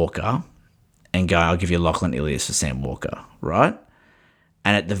Sam Walker and go, I'll give you Lachlan Ilias for Sam Walker, right?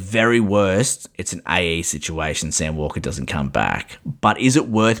 And at the very worst, it's an AE situation. Sam Walker doesn't come back. But is it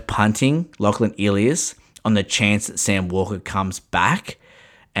worth punting Lachlan Ilias on the chance that Sam Walker comes back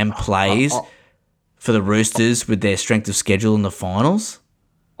and plays for the Roosters with their strength of schedule in the finals?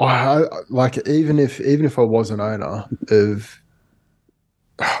 Even if I was an owner of,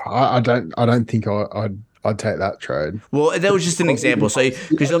 I don't think I'd take that trade. Well, that was just an example. So,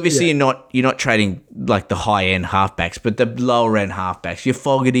 because obviously you're not trading like the high end halfbacks, but the lower end halfbacks, your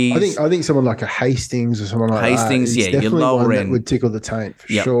Fogartys. I think someone like a Hastings or someone like Hastings, that. your lower end would tickle the taint for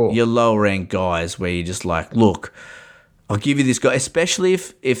sure. Your lower end guys, where you're just like, look, I'll give you this guy, especially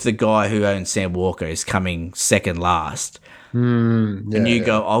if the guy who owns Sam Walker is coming second last. and you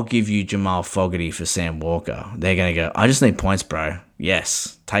go, I'll give you Jamal Fogarty for Sam Walker. They're going to go, I just need points, bro.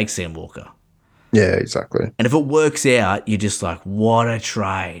 Yes, take Sam Walker. Yeah, exactly. And if it works out, you're just like, what a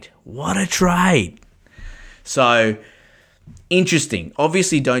trade. What a trade. So, interesting.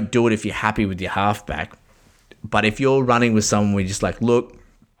 Obviously, don't do it if you're happy with your halfback. But if you're running with someone where you're just like, look,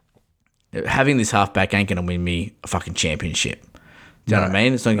 having this halfback ain't going to win me a fucking championship. Do you know what I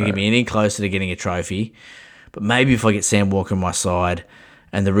mean? It's not going to get me any closer to getting a trophy. But maybe if I get Sam Walker on my side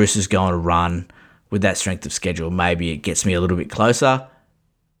and the Roosters go on a run with that strength of schedule, maybe it gets me a little bit closer.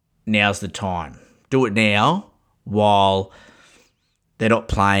 Now's the time. Do it now while they're not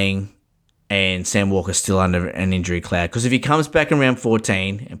playing and Sam Walker's still under an injury cloud. Because if he comes back in round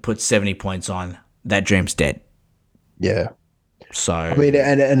 14 and puts 70 points on, that dream's dead. Yeah. So I mean,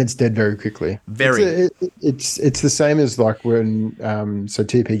 and it's dead very quickly. It's the same as like when so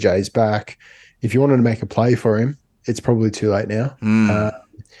TPJ's back. If you wanted to make a play for him, it's probably too late now.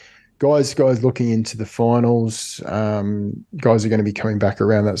 Guys looking into the finals. Guys are going to be coming back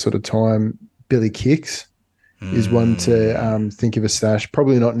around that sort of time. Billy Kicks is one to think of a stash.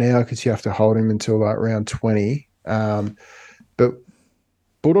 Probably not now because you have to hold him until like round 20. But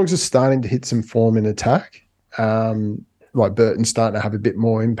Bulldogs are starting to hit some form in attack. Like Burton's starting to have a bit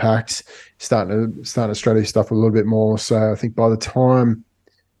more impact, starting to strategy stuff a little bit more. So I think by the time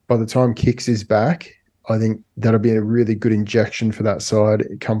Kicks is back, I think that'll be a really good injection for that side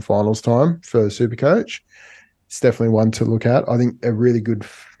come finals time for Supercoach. It's definitely one to look at. I think a really good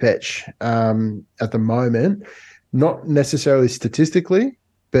fetch at the moment, not necessarily statistically,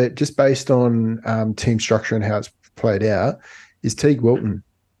 but just based on team structure and how it's played out, is Teague Wilton.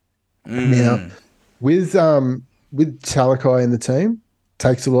 Now, with Talakai in the team,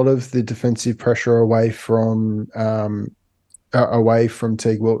 takes a lot of the defensive pressure away from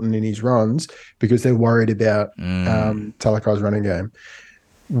Teague Wilton in his runs because they're worried about Talakai's running game.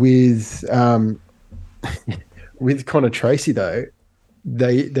 With Connor Tracy though,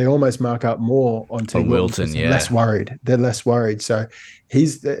 they almost mark up more on Teague Wilton. Yeah, less worried. They're less worried. So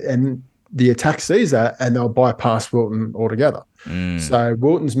and the attack sees that and they'll bypass Wilton altogether. So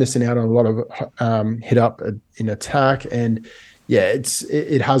Wilton's missing out on a lot of hit up in attack, and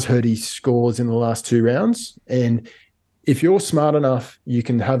it has hurt his scores in the last 2 rounds. And if you're smart enough, you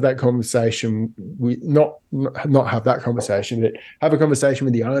can have that conversation. Not have that conversation, but have a conversation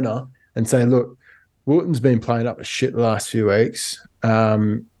with the owner and say, look, Wilton's been playing up a shit the last few weeks.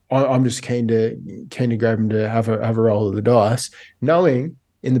 I'm just keen to grab him to have a roll of the dice, knowing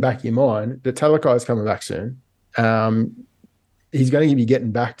in the back of your mind that Talakai is coming back soon. He's going to be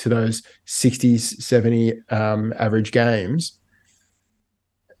getting back to those 60s, 70 average games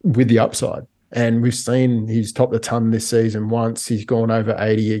with the upside. And we've seen he's topped the ton this season once. He's gone over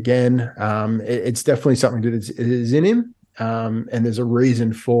 80 again. It's definitely something that is in him. And there's a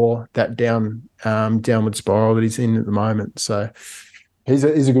reason for that downward spiral that he's in at the moment. So he's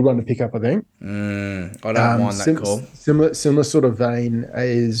a good one to pick up, I think. I don't mind that call. Similar sort of vein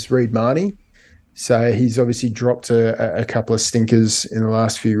is Reid Marnie. So he's obviously dropped a couple of stinkers in the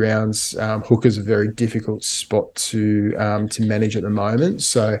last few rounds. Hooker's a very difficult spot to manage at the moment.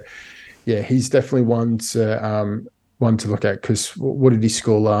 So yeah, he's definitely one to look at, because what did he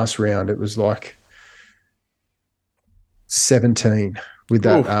score last round? It was like 17 with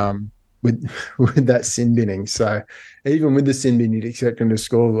that with that sin binning. So even with the sin bin, you'd expect him to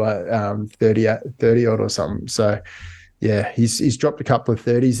score like 30 odd or something. So yeah, he's dropped a couple of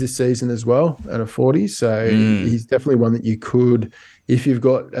 30s this season as well, and a 40. So he's definitely one that you could, if you've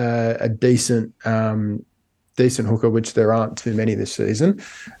got a decent hooker, which there aren't too many this season,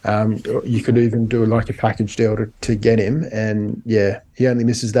 you could even do like a package deal to get him. And yeah, he only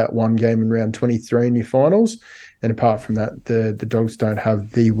misses that one game in round 23 in your finals. And apart from that, the Dogs don't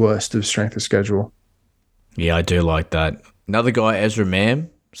have the worst of strength of schedule. Yeah, I do like that. Another guy, Ezra Mam.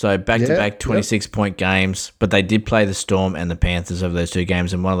 So back-to-back 26-point games, but they did play the Storm and the Panthers over those 2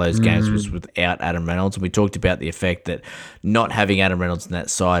 games, and one of those games was without Adam Reynolds. And we talked about the effect that not having Adam Reynolds on that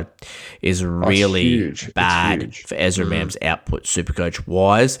side is really bad for Ezra Mam's output,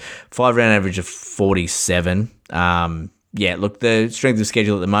 Supercoach-wise. 5-round average of 47. Yeah, look, the strength of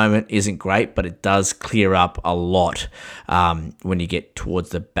schedule at the moment isn't great, but it does clear up a lot when you get towards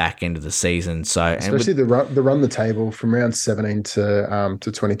the back end of the season. So, especially the run the table from round 17 to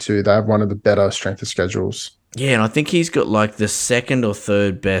 22, they have one of the better strength of schedules. Yeah, and I think he's got like the second or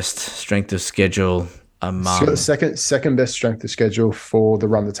third best strength of schedule among. Second best strength of schedule for the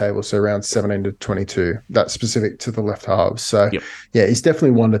run the table, so around 17 to 22. That's specific to the left halves. So yeah, he's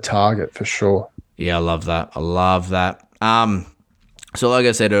definitely one to target for sure. Yeah, I love that. So like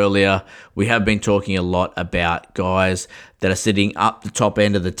I said earlier, we have been talking a lot about guys that are sitting up the top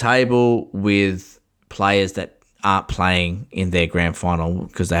end of the table with players that aren't playing in their grand final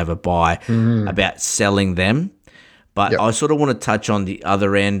because they have a bye, about selling them. But I sort of want to touch on the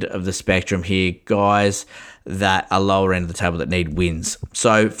other end of the spectrum here, guys that are lower end of the table that need wins.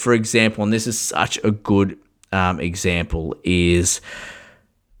 So, for example, and this is such a good example, is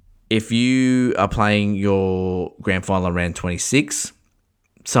if you are playing your grand final around 26,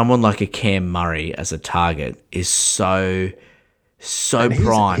 someone like a Cam Murray as a target is so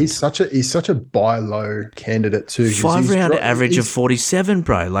prime. He's such a buy low candidate too. 5 round average of 47,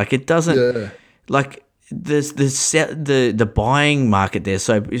 bro. Like it doesn't like there's the buying market there.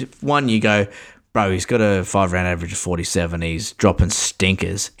 So if one, you go, bro, he's got a 5 round average of 47. He's dropping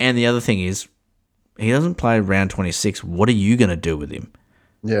stinkers. And the other thing is, he doesn't play round 26. What are you gonna do with him?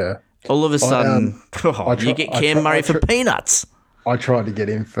 Yeah. All of a sudden, you get Cam Murray for peanuts. I tried to get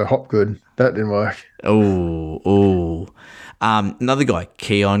him for Hopgood. That didn't work. Another guy,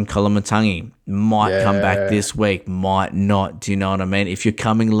 Keon Kolomatangi, might come back this week, might not. Do you know what I mean? If you're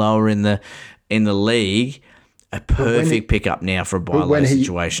coming lower in the league, a perfect pickup now for a buy low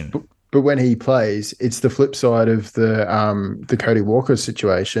situation. But when he plays, it's the flip side of the Cody Walker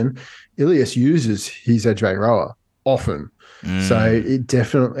situation. Ilias uses his edge rate rower often. So it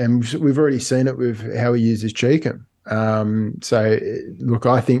definitely, and we've already seen it with how he uses Cheekham. So look,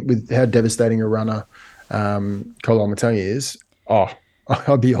 I think with how devastating a runner Kolomatangi is,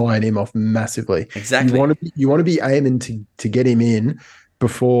 I'll be eyeing him off massively. Exactly. You want to be aiming to get him in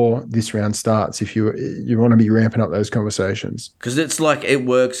before this round starts if you want to be ramping up those conversations. Because it's like it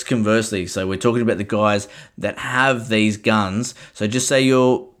works conversely. So we're talking about the guys that have these guns. So just say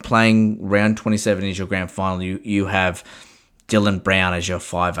you're playing round 27 as your grand final. You have Dylan Brown as your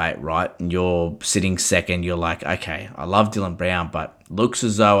 5'8", right? And you're sitting second. You're like, okay, I love Dylan Brown, but looks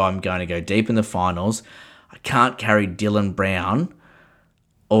as though I'm going to go deep in the finals. I can't carry Dylan Brown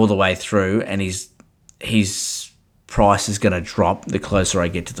all the way through, and his price is going to drop the closer I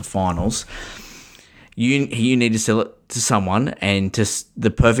get to the finals. You need to sell it to someone, and the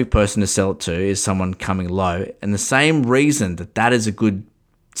perfect person to sell it to is someone coming low. And the same reason that is a good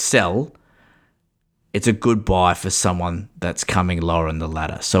sell, it's a good buy for someone that's coming lower in the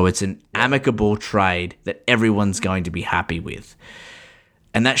ladder. So it's an amicable trade that everyone's going to be happy with.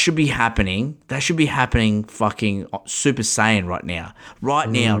 And that should be happening. That should be happening fucking Super Saiyan right now. Right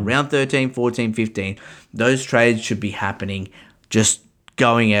now, round 13, 14, 15, those trades should be happening, just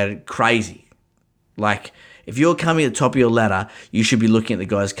going at it crazy. Like, if you're coming at the top of your ladder, you should be looking at the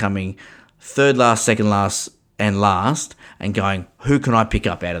guys coming third last, second last, and last, and going, who can I pick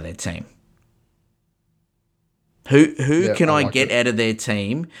up out of their team? Who can I get out of their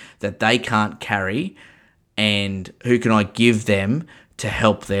team that they can't carry, and who can I give them to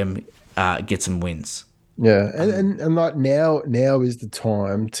help them get some wins? Yeah, and like now is the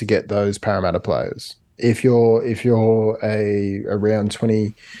time to get those Parramatta players. If you're around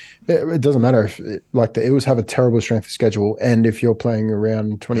 20, it doesn't matter if like the Eels have a terrible strength of schedule, and if you're playing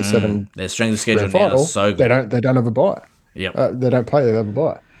around 27, their strength of schedule now is so good. They don't have a bye. Yep. They don't play. They have a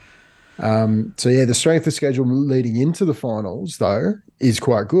bye. So yeah, the strength of schedule leading into the finals though is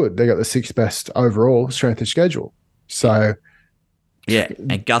quite good. They got the 6th best overall strength of schedule. So yeah,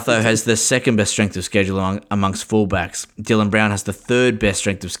 and Gutho has the 2nd best strength of schedule amongst fullbacks. Dylan Brown has the 3rd best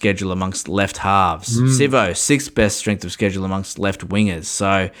strength of schedule amongst left halves. Sivo, 6th best strength of schedule amongst left wingers.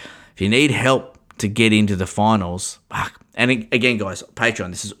 So if you need help to get into the finals, and again, guys,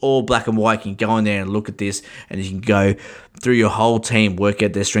 Patreon, this is all black and white. You can go in there and look at this, and you can go through your whole team, work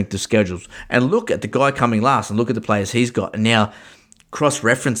out their strength of schedules, and look at the guy coming last and look at the players he's got, and now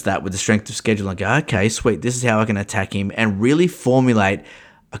cross-reference that with the strength of schedule and go, okay, sweet, this is how I can attack him, and really formulate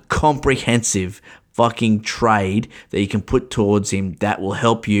a comprehensive fucking trade that you can put towards him that will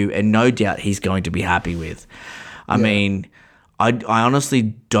help you, and no doubt he's going to be happy with. I mean, I honestly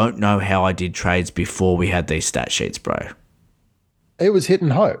don't know how I did trades before we had these stat sheets, bro. It was hit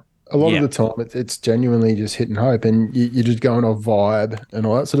and hope. A lot of the time, it's genuinely just hit and hope, and you're just going off vibe and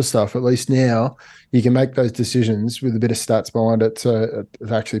all that sort of stuff. At least now you can make those decisions with a bit of stats behind it to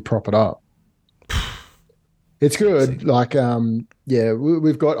actually prop it up. It's good. Like,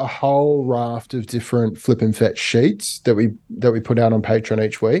 we've got a whole raft of different flip and fetch sheets that we put out on Patreon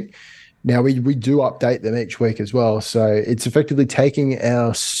each week. Now we do update them each week as well. So it's effectively taking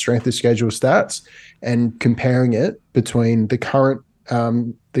our strength of schedule stats and comparing it between the current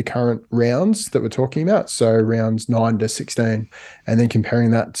rounds that we're talking about, so rounds 9 to 16, and then comparing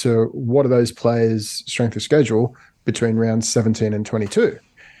that to what are those players' strength of schedule between rounds 17 and 22.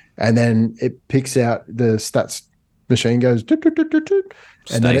 And then it picks out the stats machine goes doot, doot, doot, doot, doot,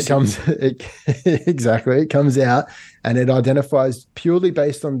 and then it comes exactly. It comes out and it identifies purely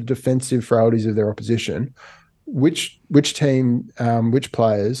based on the defensive frailties of their opposition, which team, which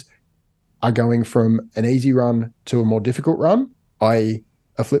players are going from an easy run to a more difficult run, i.e.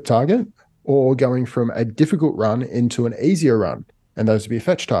 a flip target, or going from a difficult run into an easier run, and those would be a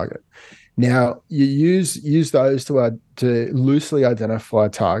fetch target. Now you use those to loosely identify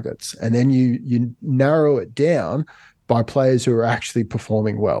targets, and then you narrow it down by players who are actually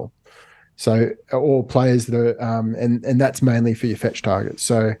performing well. So, or players that are, and that's mainly for your fetch targets.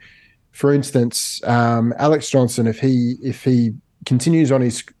 So, for instance, Alex Johnson, if he continues on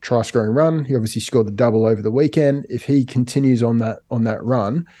his try scoring run, he obviously scored the double over the weekend. If he continues on that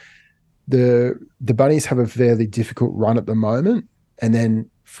run, the Bunnies have a fairly difficult run at the moment, and then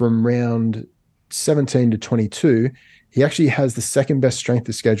from round 17 to 22, he actually has the second best strength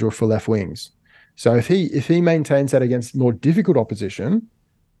of schedule for left wings. So if he maintains that against more difficult opposition,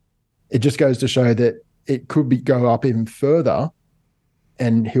 it just goes to show that it could go up even further,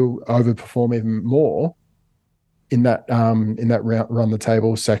 and he'll overperform even more in that run the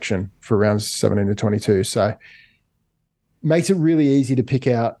table section for rounds 17 to 22. So makes it really easy to pick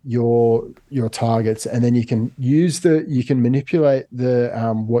out your targets, and then you can manipulate the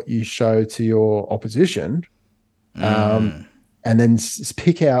what you show to your opposition, and then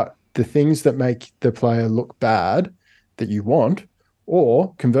pick out the things that make the player look bad that you want,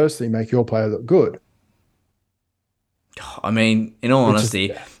 or conversely make your player look good. I mean, in all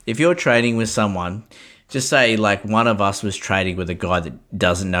honesty, if you're trading with someone, just say like one of us was trading with a guy that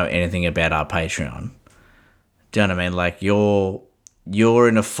doesn't know anything about our Patreon. Do you know what I mean? Like you're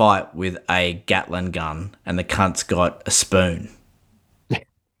in a fight with a Gatling gun and the cunt's got a spoon.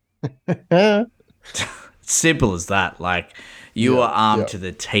 Simple as that. Like you are armed to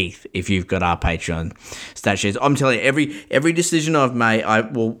the teeth if you've got our Patreon stat sheets. I'm telling you, every decision I've made, I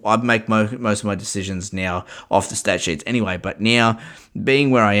make most of my decisions now off the stat sheets anyway. But now,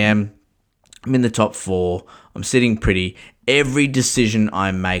 being where I am, I'm in the top 4. I'm sitting pretty. Every decision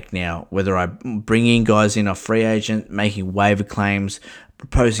I make now, whether I'm bringing guys in off free agent, making waiver claims,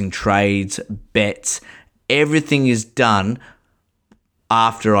 proposing trades, bets, everything is done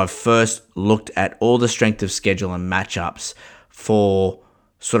after I've first looked at all the strength of schedule and matchups for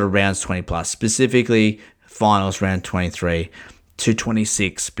sort of rounds 20 plus, specifically finals round 23 to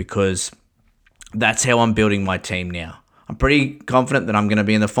 26, because that's how I'm building my team now. I'm pretty confident that I'm going to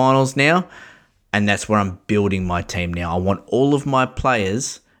be in the finals now, and that's where I'm building my team now. I want all of my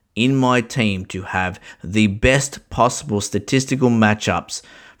players in my team to have the best possible statistical matchups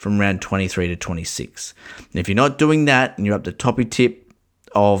from round 23 to 26. And if you're not doing that and you're up the toppy tip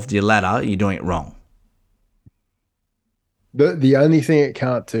of the ladder, you're doing it wrong. The only thing it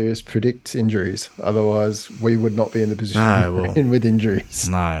can't do is predict injuries. Otherwise, we would not be in the position we're in with injuries.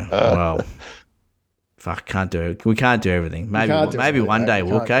 No, well, fuck, can't do it. We can't do everything. Maybe one day,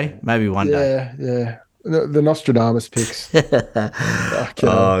 okay? Maybe one day. Yeah. The Nostradamus picks.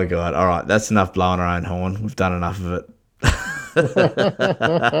 Oh, God. All right, that's enough blowing our own horn. We've done enough of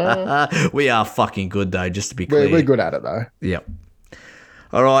it. We are fucking good, though, just to be clear. We're good at it, though. Yep.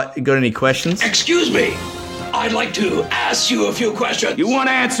 All right, you got any questions? Excuse me. I'd like to ask you a few questions. You want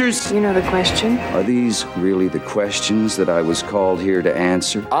answers? You know the question. Are these really the questions that I was called here to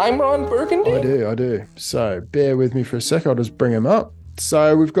answer? I'm Ron Burgundy. I do. So bear with me for a sec. I'll just bring them up.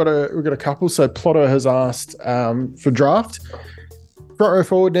 So we've got a couple. So Plotter has asked for draft. Front row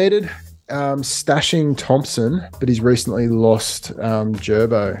forward needed. Stashing Thompson, but he's recently lost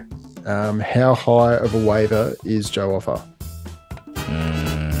Gerbo. How high of a waiver is Joe Offer?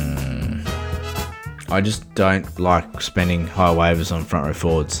 I just don't like spending high waivers on front row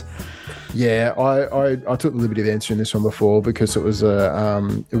forwards. Yeah, I took the liberty of answering this one before because it was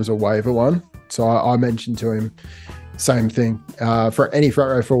a waiver one. So I mentioned to him same thing. For any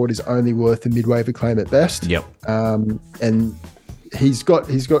front row forward is only worth a mid waiver claim at best. Yep. And he's got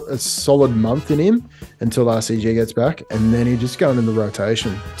a solid month in him until RCG gets back, and then he's just going in the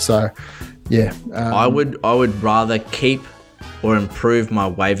rotation. So yeah, I would rather keep or improve my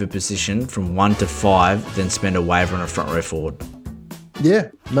waiver position from 1 to 5 than spend a waiver on a front row forward. Yeah,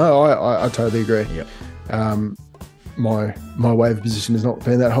 no, I totally agree. Yep. My waiver position has not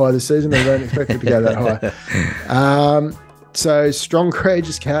been that high this season. I don't expect it to go that high. So Strong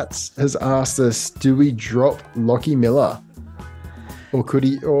Courageous Cats has asked us, do we drop Lockie Miller? Or could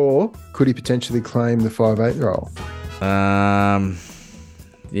he potentially claim the 5'8" role?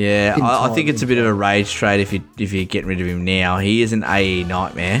 Yeah, I think it's a bit of a rage trade if you're getting rid of him now. He is an AE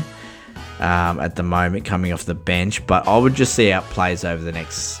nightmare at the moment, coming off the bench. But I would just see how it plays over the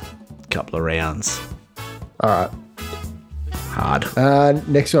next couple of rounds. All right. Hard.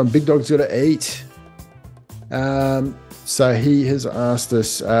 Next one, Big Dog's got to eat. So he has asked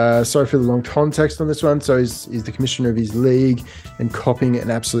us, sorry for the long context on this one. So he's the commissioner of his league and copping an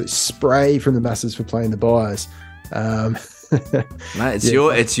absolute spray from the masses for playing the buyers. Mate,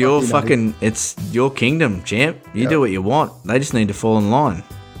 it's your kingdom, champ. You do what you want. They just need to fall in line.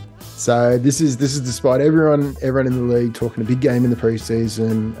 So this is despite everyone in the league talking a big game in the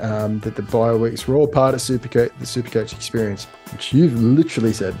preseason, that the bye weeks were all part of the SuperCoach experience, which you've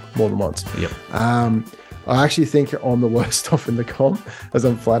literally said more than once. Yep. I actually think I'm the worst off in the comp, as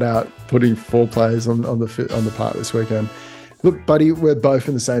I'm flat out putting 4 players on the park this weekend. Look, buddy, we're both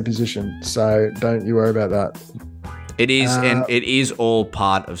in the same position, so don't you worry about that. It is, and it is all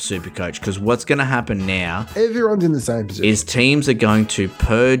part of SuperCoach, because what's going to happen now? Everyone's in the same position. Is teams are going to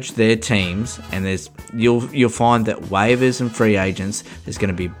purge their teams, and you'll find that waivers and free agents, there's going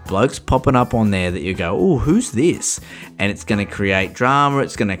to be blokes popping up on there that you go, oh, who's this? And it's going to create drama.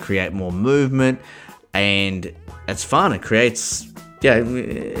 It's going to create more movement. And it's fun. It creates,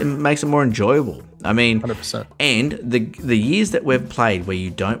 it makes it more enjoyable. I mean, 100%. And the years that we've played where you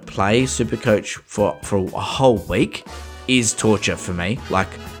don't play SuperCoach for a whole week is torture for me. Like,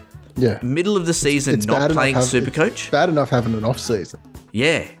 middle of the season, it's not playing SuperCoach. It's bad enough having an off season.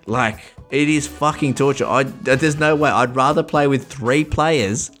 Yeah, like it is fucking torture. There's no way. I'd rather play with 3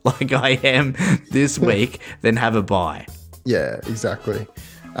 players like I am this week than have a bye. Yeah, exactly.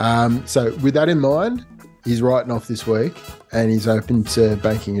 So with that in mind, he's writing off this week and he's open to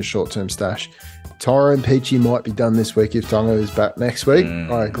banking a short-term stash. Tyrone Peachy might be done this week if Tonga is back next week.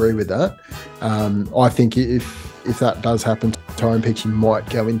 I agree with that. I think if that does happen, Tyrone Peachy might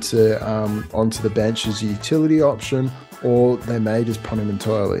go onto the bench as a utility option, or they may just punt him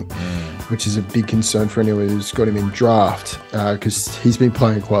entirely, which is a big concern for anyone who's got him in draft, because he's been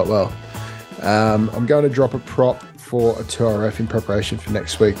playing quite well. I'm going to drop a prop for a 2RF in preparation for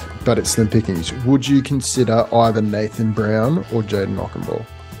next week, but it's slim pickings. Would you consider either Nathan Brown or Jaden Ockenball?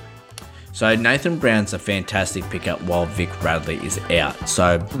 So Nathan Brown's a fantastic pickup while Vic Radley is out.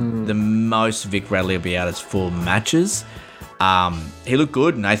 So the most Vic Radley will be out is 4 matches. He looked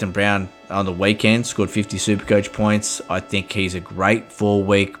good. Nathan Brown on the weekend scored 50 SuperCoach points. I think he's a great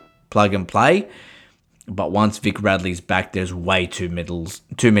 4-week plug and play. But once Vic Radley's back, there's way too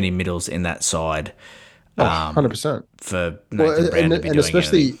many middles in that side. 100%. For Nathan Brown to be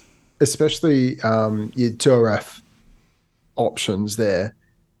doing especially your 2RF options there.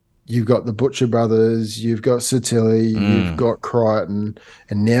 You've got the Butcher brothers, you've got Satilli, you've got Crichton,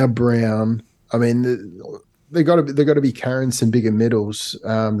 and now Brown. I mean, they got to be carrying some bigger middles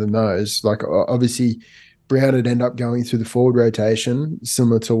than those. Like, obviously, Brown would end up going through the forward rotation,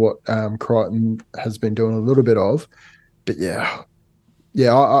 similar to what Crichton has been doing a little bit of. But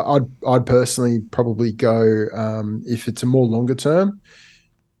I'd personally probably go, if it's a more longer term.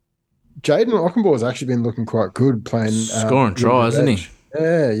 Jaden Ockenball has actually been looking quite good playing. Scoring tries, isn't he?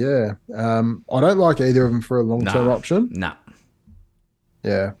 Yeah. I don't like either of them for a long-term option. No.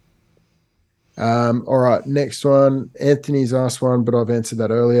 Yeah. All right, next one. Anthony's asked one, but I've answered that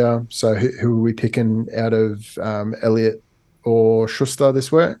earlier. So who are we picking out of Elliott or Schuster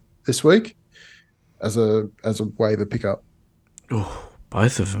this week as a waiver pickup? Oh,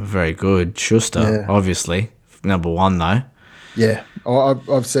 both of them are very good. Schuster, obviously, number 1 though. Yeah,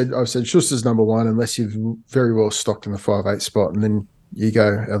 I've said Schuster's number 1 unless you've very well stocked in the 5'8" spot, and then you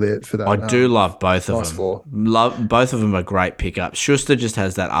go Elliott for that. I do love both of them. 4. Both of them are great pickups. Schuster just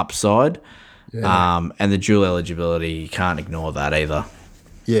has that upside, and the dual eligibility, you can't ignore that either.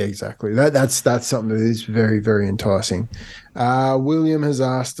 Yeah, exactly. That's something that is very, very enticing. William has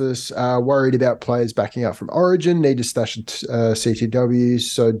asked us, worried about players backing out from Origin, need to stash CTWs.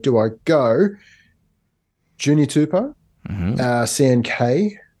 So do I go Junior Tupou,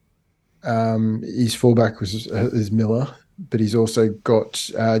 CNK? His fullback is Miller, but he's also got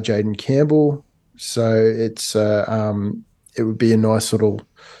Jaden Campbell. So it's it would be a nice little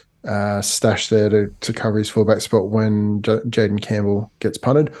stash there to cover his fullback spot when Jaden Campbell gets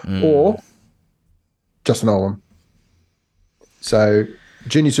punted, or Justin Olam. So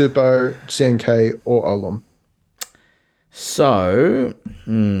Junior Tupou, CNK, or Olam. So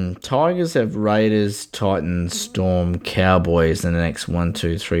Tigers have Raiders, Titans, Storm, Cowboys in the next 1,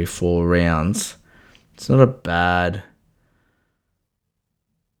 2, 3, 4 rounds. It's not a bad.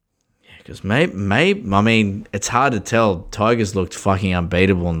 Because it's hard to tell. Tigers looked fucking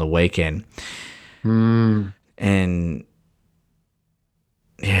unbeatable on the weekend. And,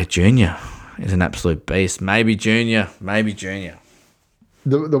 Junior is an absolute beast. Maybe Junior.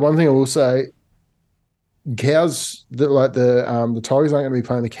 The one thing I will say, Cows, the Tigers aren't going to be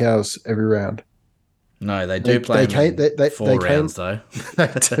playing the Cows every round. No, they do play four rounds though.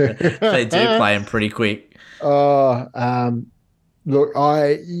 They do play them pretty quick. Look,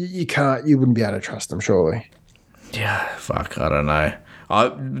 you wouldn't be able to trust them, surely. Yeah, fuck, I don't know.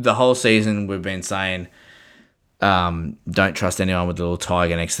 The whole season we've been saying, don't trust anyone with a little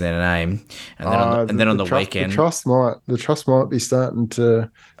tiger next to their name, and then on the weekend, the trust might be starting to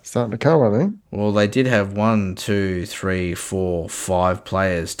come. I think. Well, they did have 1, 2, 3, 4, 5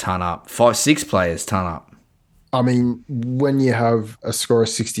 players ton up, 6 players ton up. I mean, when you have a score of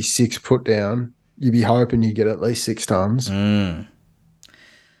 66 put down, you'd be hoping you get at least 6 tons.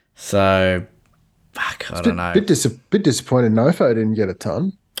 So, fuck, I don't know. Bit disappointed Nofo didn't get a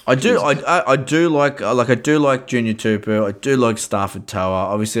ton. I do like Junior Tupu. I do like Stafford Toa.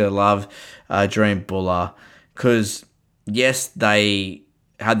 Obviously, I love Dream Buller because yes, they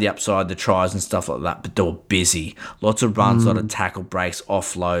had the upside, the tries and stuff like that, but they were busy. Lots of runs, lot of tackle breaks,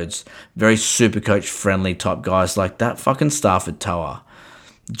 offloads, very SuperCoach friendly type guys like that. Fucking Stafford Toa,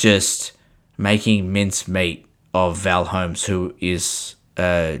 just making mincemeat of Val Holmes, who is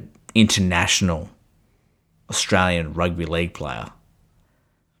an international Australian rugby league player.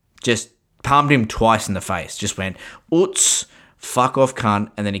 Just palmed him twice in the face. Just went, "Oots, fuck off, cunt."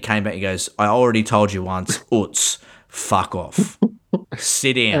 And then he came back and goes, "I already told you once, oots, fuck off.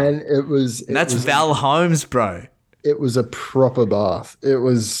 Sit down." And that's Val Holmes, bro. It was a proper bath. It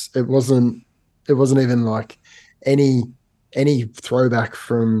wasn't even like any throwback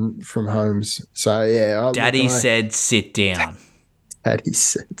from Holmes. So yeah. Daddy said sit down. Daddy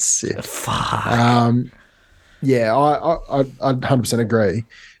said sit. Fuck. Yeah, I 100% agree.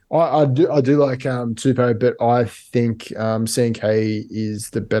 I do like Tupou, but I think CNK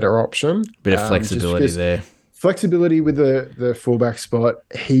is the better option. Bit of flexibility there. Flexibility with the fullback spot.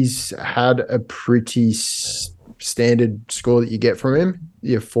 He's had a pretty standard score that you get from him.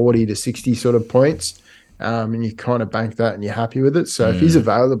 You're 40 to 60 sort of points, and you kind of bank that and you're happy with it. So if he's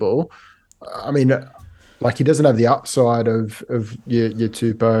available, I mean, like he doesn't have the upside of your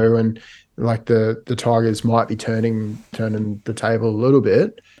Tupou, and like the Tigers might be turning the table a little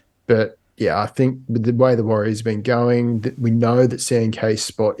bit. But yeah, I think with the way the Warriors have been going, we know that CNK's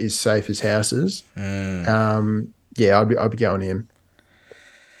spot is safe as houses. Yeah, I'd be going him.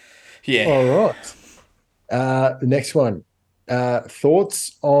 Yeah. All right. The next one.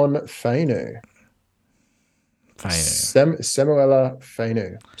 Thoughts on Fainu? Samuela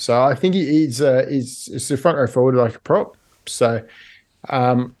Fainu. So I think he's the front row forward like a prop. So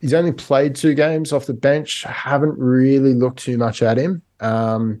he's only played 2 games off the bench. Haven't really looked too much at him.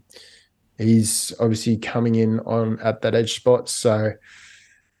 He's obviously coming in at that edge spot, so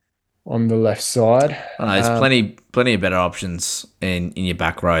on the left side. There's plenty of better options in your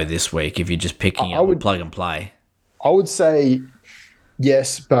back row this week if you're just picking up plug and play. I would say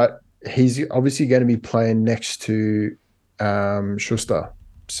yes, but he's obviously going to be playing next to Schuster.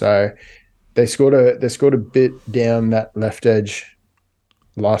 So they scored a bit down that left edge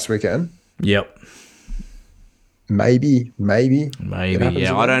last weekend. Yep. Maybe.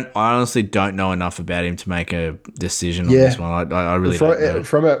 Yeah, I honestly don't know enough about him to make a decision on this one. I really don't know.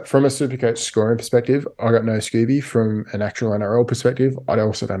 From a SuperCoach scoring perspective, I got no Scooby. From an actual NRL perspective, I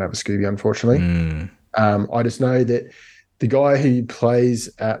also don't have a Scooby, unfortunately. I just know that the guy who plays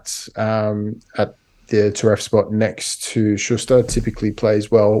at the 2F spot next to Schuster typically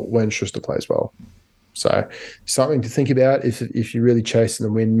plays well when Schuster plays well. So something to think about if you're really chasing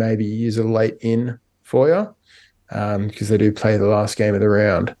the win, maybe use a late in for you. Because they do play the last game of the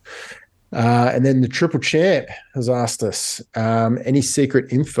round. And then the Triple Champ has asked us, any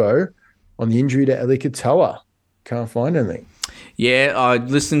secret info on the injury to Eli Katoa? Can't find anything. Yeah, I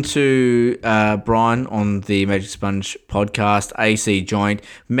listened to Brian on the Magic Sponge podcast. AC joint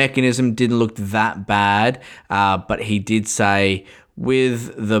mechanism didn't look that bad, but he did say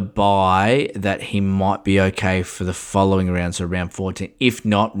with the bye that he might be okay for the following round, so round 14. If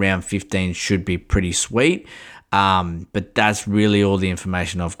not, round 15 should be pretty sweet. But that's really all the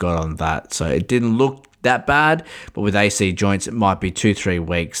information I've got on that. So it didn't look that bad, but with AC joints, it might be 2-3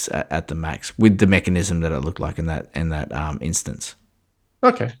 weeks at the max with the mechanism that it looked like in that instance.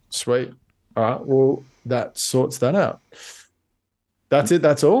 Okay, sweet. All right, well, that sorts that out. That's it.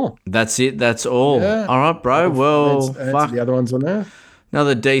 That's all. That's it. That's all. Yeah. All right, bro. Well, fuck. The other ones on there.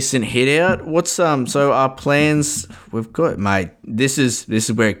 Another decent hit out. What's so our plans? We've got, mate. This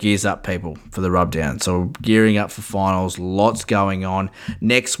is where it gears up, people, for the rub down. So we're gearing up for finals. Lots going on.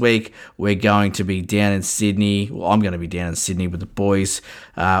 Next week we're going to be down in Sydney. Well, I'm going to be down in Sydney with the boys.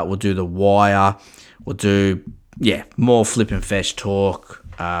 We'll do the wire. We'll do more flip and fetch talk.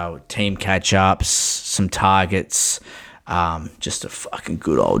 Team catch ups. Some targets. Just a fucking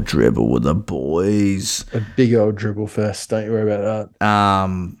good old dribble with the boys. A big old dribble first. Don't you worry about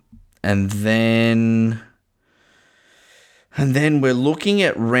that. And then we're looking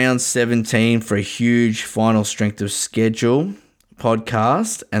at round 17 for a huge final strength of schedule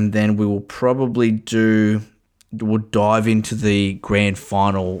podcast. And then we will probably we'll dive into the grand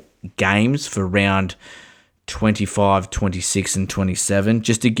final games for round 25, 26, and 27,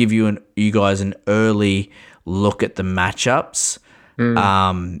 just to give you guys an early look at the matchups,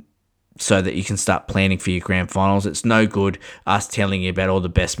 so that you can start planning for your grand finals. It's no good us telling you about all the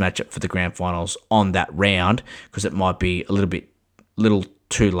best matchup for the grand finals on that round, because it might be a little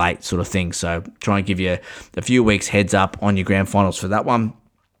too late sort of thing. So try and give you a few weeks heads up on your grand finals for that one.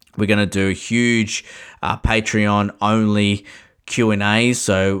 We're going to do a huge Patreon only Q&As,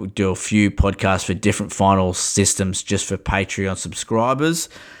 so do a few podcasts for different final systems just for Patreon subscribers,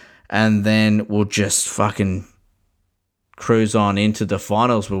 and then we'll just fucking cruise on into the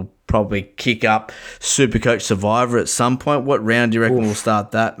finals. We'll probably kick up SuperCoach Survivor at some point. What round do you reckon we'll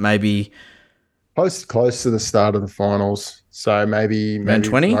start that? Maybe close to the start of the finals, so maybe round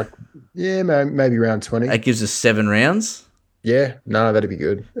 20? Maybe round 20. That gives us 7 rounds. Yeah, no, that'd be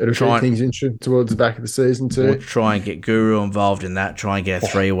good. It'll keep things interesting towards the back of the season too. We'll try and get Guru involved in that. Try and get a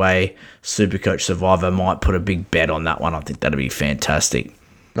 3-way SuperCoach Survivor. Might put a big bet on that one. I think that'd be fantastic.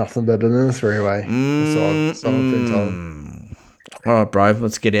 Nothing better than a 3-way. All right, bro.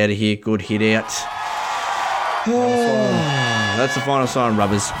 Let's get out of here. Good hit out. That's the final sign,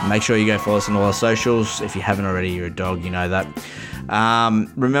 rubbers. Make sure you go follow us on all our socials. If you haven't already, you're a dog. You know that.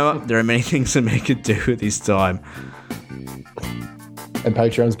 Remember, there are many things that men could do at this time. And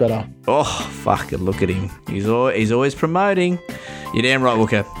Patreon's better. Oh, fuck it. Look at him. He's always promoting. You're damn right,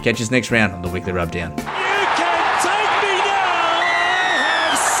 Wooker. Catch us next round on the Weekly Rubdown. You can take me now.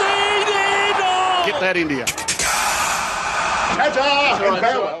 Have seen it all. Get that India.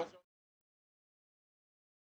 Ta-ta!